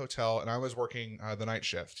 3-story hotel, and I was working the night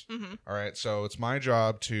shift. Mm-hmm. All right. So it's my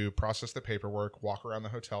job to process the paperwork, walk around the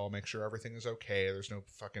hotel, make sure everything is okay. There's no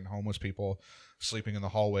fucking homeless people sleeping in the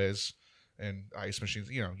hallways and ice machines.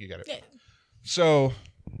 You know, you get it. Yeah. So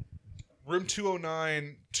room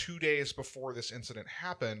 209, 2 days before this incident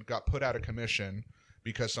happened, got put out of commission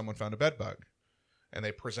because someone found a bed bug. And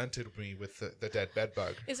they presented me with the dead bed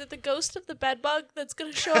bug. Is it the ghost of the bed bug that's going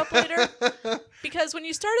to show up later? Because when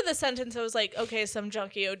you started the sentence, I was like, okay, some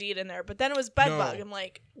junkie OD'd in there. But then it was bed bug. I'm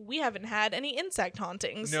like, we haven't had any insect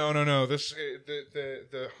hauntings. No. This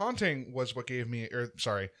the haunting was what gave me,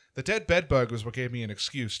 the dead bed bug was what gave me an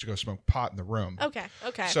excuse to go smoke pot in the room. Okay.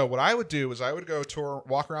 So what I would do is I would go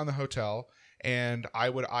walk around the hotel, and I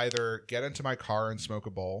would either get into my car and smoke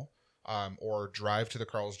a bowl, or drive to the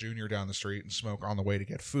Carl's Jr. down the street and smoke on the way to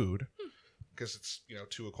get food, because it's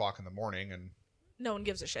 2:00 in the morning and no one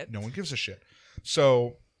gives a shit.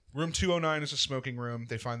 So room 209 is a smoking room.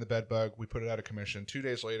 They find the bed bug. We put it out of commission. 2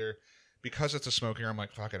 days later, because it's a smoking room, I'm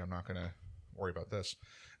like, fuck it, I'm not gonna worry about this.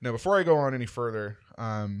 Now, before I go on any further,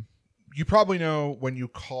 you probably know when you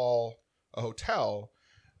call a hotel,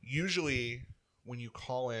 usually when you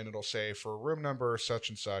call in, it'll say for room number such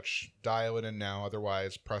and such, dial it in now.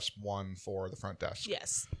 Otherwise, press 1 for the front desk.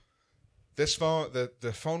 Yes. This phone,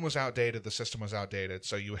 the phone was outdated. The system was outdated.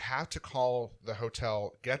 So you have to call the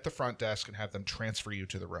hotel, get the front desk, and have them transfer you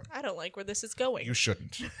to the room. I don't like where this is going. You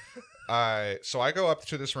shouldn't. So I go up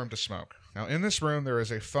to this room to smoke. Now, in this room, there is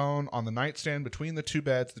a phone on the nightstand between the 2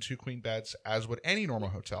 beds, the 2 queen beds, as would any normal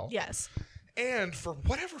hotel. Yes. And for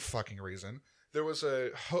whatever fucking reason, there was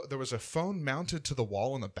a phone mounted to the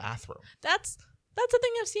wall in the bathroom. That's a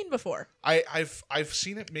thing I've seen before. I've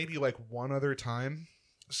seen it maybe like one other time.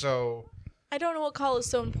 So I don't know what call is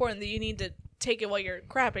so important that you need to take it while you're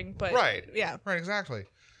crapping, but right, yeah, right, exactly.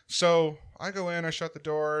 So I go in, I shut the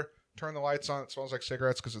door, turn the lights on. It smells like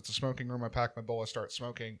cigarettes because it's a smoking room. I pack my bowl, I start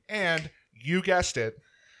smoking, and you guessed it,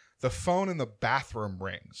 The phone in the bathroom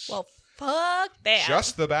rings. Well, fuck that.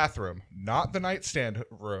 Just the bathroom, not the nightstand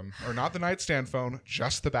room, or not the nightstand phone,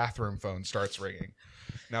 just the bathroom phone starts ringing.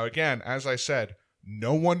 Now, again, as I said,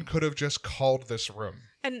 no one could have just called this room.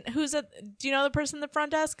 And who's at? Do you know the person at the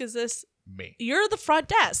front desk? Is this me? You're the front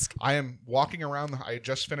desk. I am walking around. I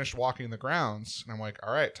just finished walking the grounds, and I'm like,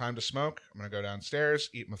 all right, time to smoke. I'm going to go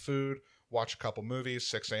downstairs, eat my food, watch a couple movies.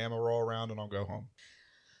 6 a.m. will roll around, and I'll go home.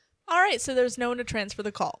 All right, so there's no one to transfer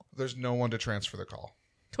the call. There's no one to transfer the call.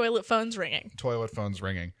 Toilet phone's ringing. Toilet phone's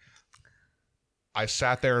ringing. I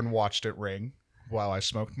sat there and watched it ring while I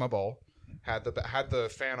smoked my bowl. Had the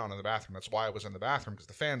fan on in the bathroom. That's why I was in the bathroom, because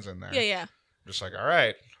the fan's in there. Yeah. I'm just like, all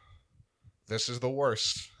right, this is the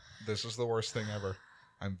worst. This is the worst thing ever.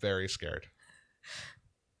 I'm very scared.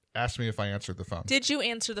 Ask me if I answered the phone. Did you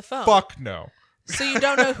answer the phone? Fuck no. So you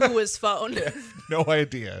don't know who was phone? No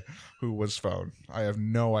idea who was phone. I have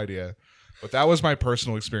no idea. But that was my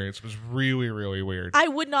personal experience. It was really, really weird. I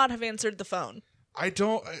would not have answered the phone.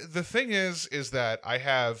 The thing is that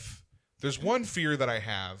there's one fear that I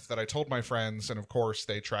have that I told my friends, and of course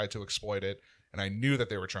they tried to exploit it, and I knew that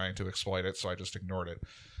they were trying to exploit it, so I just ignored it.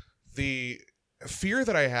 The fear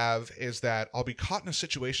that I have is that I'll be caught in a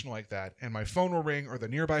situation like that, and my phone will ring, or the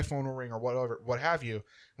nearby phone will ring, or whatever, what have you.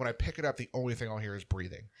 When I pick it up, the only thing I'll hear is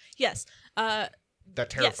breathing. Yes. That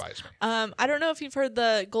terrifies me. I don't know if you've heard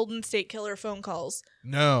the Golden State Killer phone calls.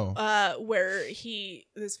 No. Where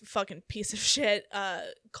this fucking piece of shit,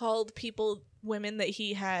 called women that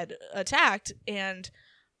he had attacked and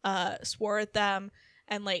swore at them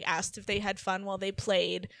and like asked if they had fun while they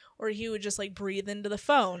played, or he would just like breathe into the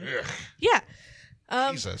phone. Ugh. Yeah.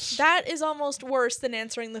 Jesus. That is almost worse than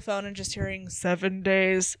answering the phone and just hearing 7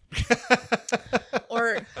 days.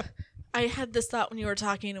 Or I had this thought when you were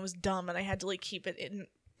talking, it was dumb and I had to like keep it in,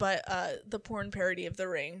 but the porn parody of The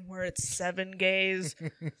Ring where it's 7 gays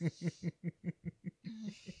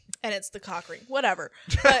and it's the cock ring. Whatever.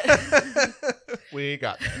 But we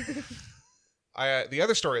got that. The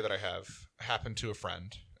other story that I have happened to a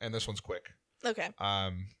friend, and this one's quick. Okay.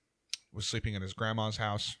 Was sleeping in his grandma's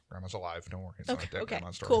house. Grandma's alive. Don't worry. It's not a dead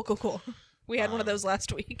grandma story. Cool. We had one of those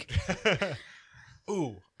last week.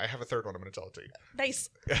 Ooh, I have a third one. I'm going to tell it to you. Nice.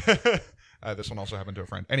 This one also happened to a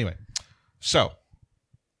friend. Anyway, so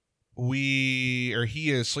he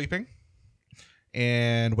is sleeping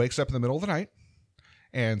and wakes up in the middle of the night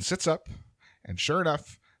and sits up, and sure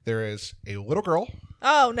enough, there is a little girl.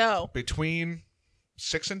 Oh no. Between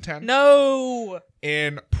 6 and 10. No.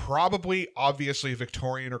 In probably obviously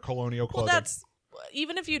Victorian or colonial clothing. Well, that's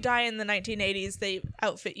even if you die in the 1980s, they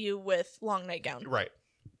outfit you with long nightgown. Right.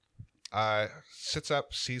 Sits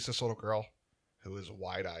up, sees this little girl who is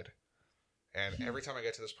wide-eyed. And every time I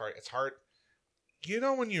get to this part, it's hard. You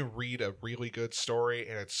know when you read a really good story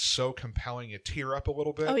and it's so compelling you tear up a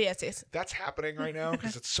little bit? Oh, yes. That's happening right now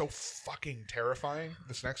because it's so fucking terrifying,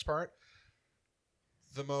 this next part.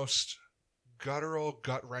 The most guttural,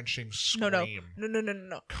 gut-wrenching scream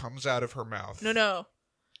No. comes out of her mouth. No.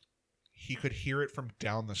 He could hear it from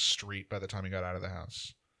down the street by the time he got out of the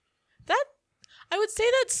house. I would say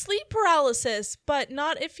that's sleep paralysis, but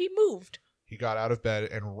not if he moved. He got out of bed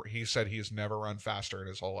and he said he's never run faster in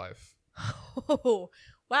his whole life. Oh,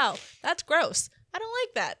 wow. That's gross. I don't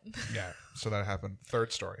like that. Yeah, so that happened.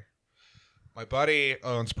 Third story. My buddy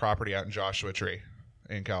owns property out in Joshua Tree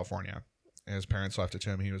in California. And his parents left it to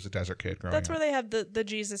him. He was a desert kid growing up. That's where they have the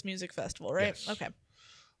Jesus Music Festival, right? Yes. Okay.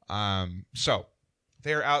 So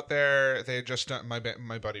they're out there. They had just done. My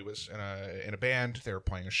buddy was in a band. They were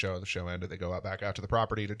playing a show. The show ended. They go back out to the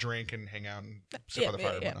property to drink and hang out and sit by the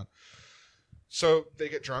fire and whatnot. So they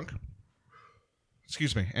get drunk.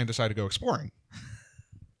 Excuse me, and decide to go exploring.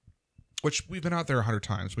 Which we've been out there 100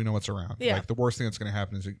 times. We know what's around. Yeah. Like the worst thing that's going to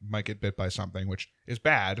happen is you might get bit by something, which is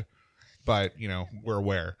bad, but we're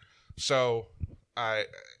aware. So,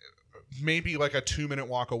 maybe like a 2-minute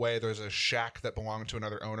walk away, there's a shack that belonged to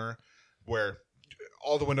another owner where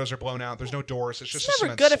all the windows are blown out. There's no doors. It's just it's a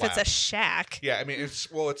never cement good slab. if it's a shack. Yeah, I mean, it's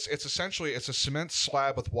essentially a cement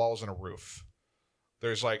slab with walls and a roof.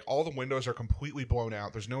 There's like all the windows are completely blown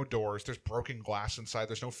out. There's no doors. There's broken glass inside.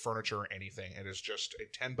 There's no furniture or anything. It is just a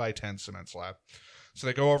 10 by 10 cement slab. So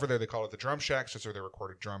they go over there. They call it the drum shack. So it's where they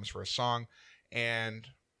recorded drums for a song. And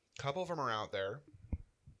a couple of them are out there.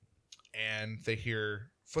 And they hear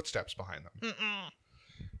footsteps behind them.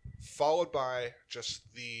 Followed by just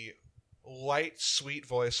the light, sweet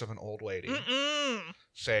voice of an old lady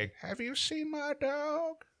saying, "Have you seen my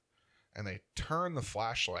dog?" And they turn the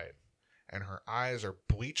flashlight. And her eyes are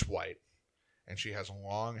bleach white, and she has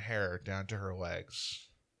long hair down to her legs.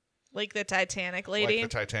 Like the Titanic lady? Like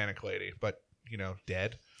the Titanic lady. But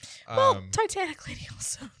dead. Well, Titanic lady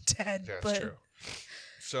also dead. That's but... true.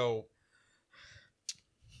 So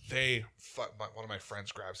one of my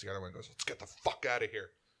friends grabs the other one and goes, "Let's get the fuck out of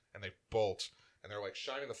here." And they bolt. And they're like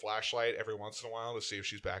shining the flashlight every once in a while to see if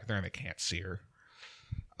she's back there, and they can't see her.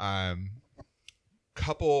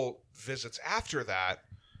 Couple visits after that,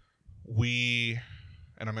 and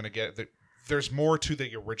I'm going to get there's more to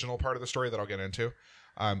the original part of the story that I'll get into.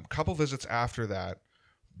 Couple visits after that,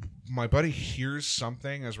 my buddy hears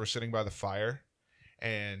something as we're sitting by the fire,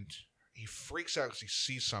 and he freaks out because he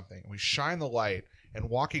sees something. We shine the light, and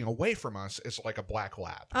walking away from us is like a black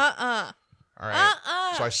lab. All right.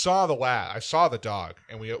 So I saw the lab. I saw the dog,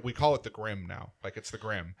 and we call it the Grim now. Like, it's the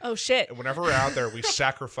Grim. Oh shit! And whenever we're out there, we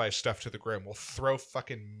sacrifice stuff to the Grim. We'll throw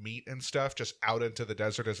fucking meat and stuff just out into the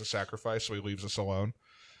desert as a sacrifice, so he leaves us alone.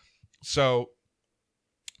 So,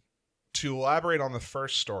 to elaborate on the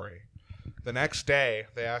first story, the next day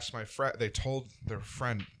they asked my friend. They told their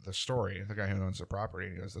friend the story. The guy who owns the property.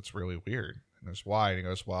 And he goes, "That's really weird." And goes, "Why?" And he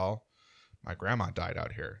goes, "Well, my grandma died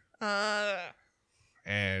out here."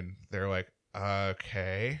 And they're like,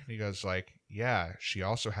 "Okay." And he goes, like, "Yeah, she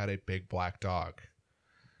also had a big black dog."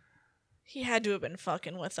 He had to have been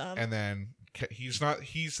fucking with them. And then he's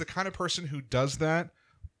the kind of person who does that,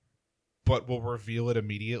 but will reveal it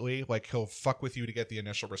immediately. Like, he'll fuck with you to get the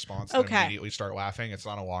initial response and immediately start laughing. It's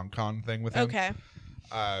not a long con thing with him. Okay.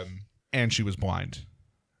 And she was blind.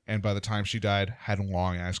 And by the time she died, had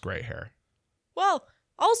long ass gray hair. Well,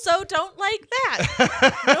 also don't like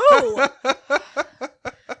that. No.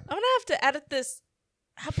 I'm going to have to edit this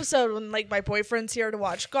episode when, like, my boyfriend's here to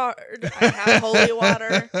watch Guard. I have holy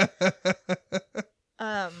water.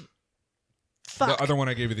 Fuck. The other one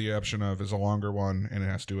I gave you the option of is a longer one, and it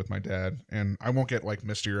has to do with my dad. And I won't get, like,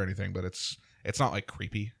 misty or anything, but it's not, like,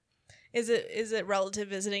 creepy. Is it relative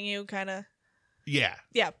visiting you, kind of? Yeah.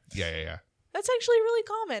 Yeah. Yeah. That's actually really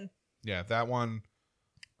common. Yeah, that one.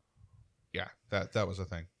 Yeah, that was a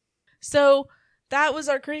thing. So that was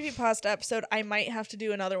our creepypasta episode. I might have to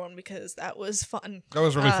do another one because that was fun. That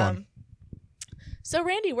was really fun. So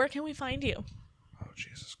Randy, where can we find you? Oh,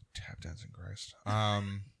 Jesus, tap dancing Christ.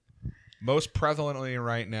 Most prevalently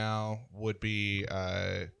right now would be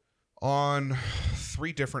on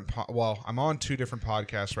 3 different. I'm on 2 different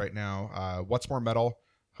podcasts right now. What's More Metal,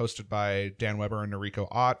 hosted by Dan Weber and Noriko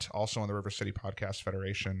Ott, also on the River City Podcast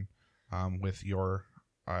Federation, with your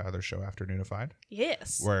other show, Afternoonified.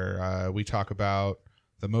 Yes. Where we talk about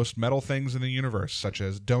the most metal things in the universe, such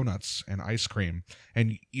as donuts and ice cream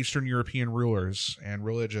and Eastern European rulers and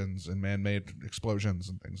religions and man-made explosions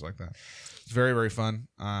and things like that. It's very, very fun.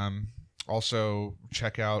 Also,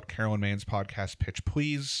 check out Carolyn Main's podcast, Pitch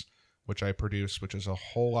Please, which I produce, which is a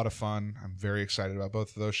whole lot of fun. I'm very excited about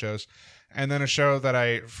both of those shows. And then a show that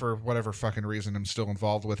I, for whatever fucking reason, I'm still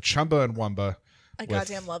involved with, Chumba and Wumba. I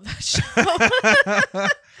goddamn love that show.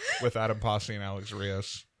 With Adam Posse and Alex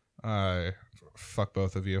Rios. Fuck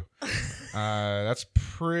both of you. That's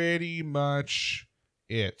pretty much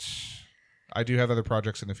it. I do have other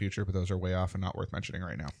projects in the future, but those are way off and not worth mentioning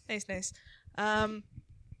right now. Nice.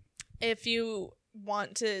 If you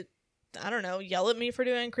want to, I don't know, yell at me for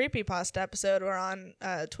doing a creepypasta episode, we're on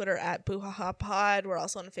Twitter at BooHaHaPod. We're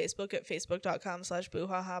also on Facebook at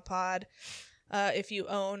facebook.com/BooHaHaPod. If you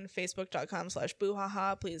own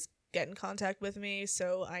facebook.com/BooHaHa, please get in contact with me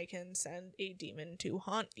so I can send a demon to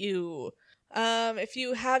haunt you. If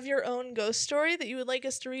you have your own ghost story that you would like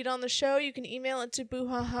us to read on the show, you can email it to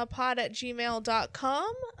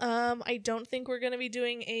boohahapod@gmail.com. I don't think we're going to be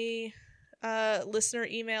doing a listener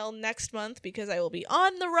email next month because I will be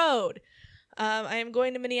on the road. I am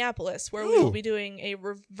going to Minneapolis, where we will be doing a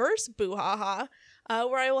reverse boohaha,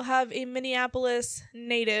 where I will have a Minneapolis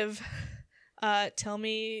native tell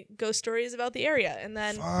me ghost stories about the area. And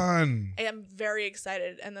then fun. I am very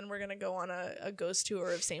excited. And then we're going to go on a ghost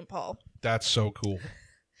tour of St. Paul. That's so cool.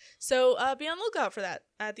 So be on the lookout for that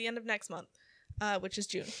at the end of next month, which is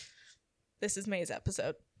June. This is May's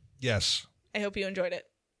episode. Yes. I hope you enjoyed it.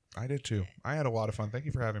 I did too. I had a lot of fun. Thank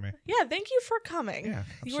you for having me. Yeah, thank you for coming. Yeah,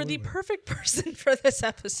 you were the perfect person for this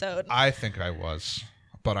episode. I think I was,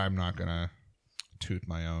 but I'm not going to toot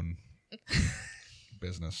my own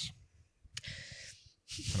business.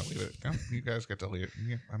 I'm going to leave it. No, you guys get to leave it.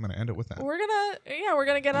 I'm going to end it with that. We're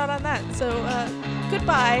going to get out on that. So,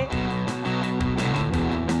 goodbye.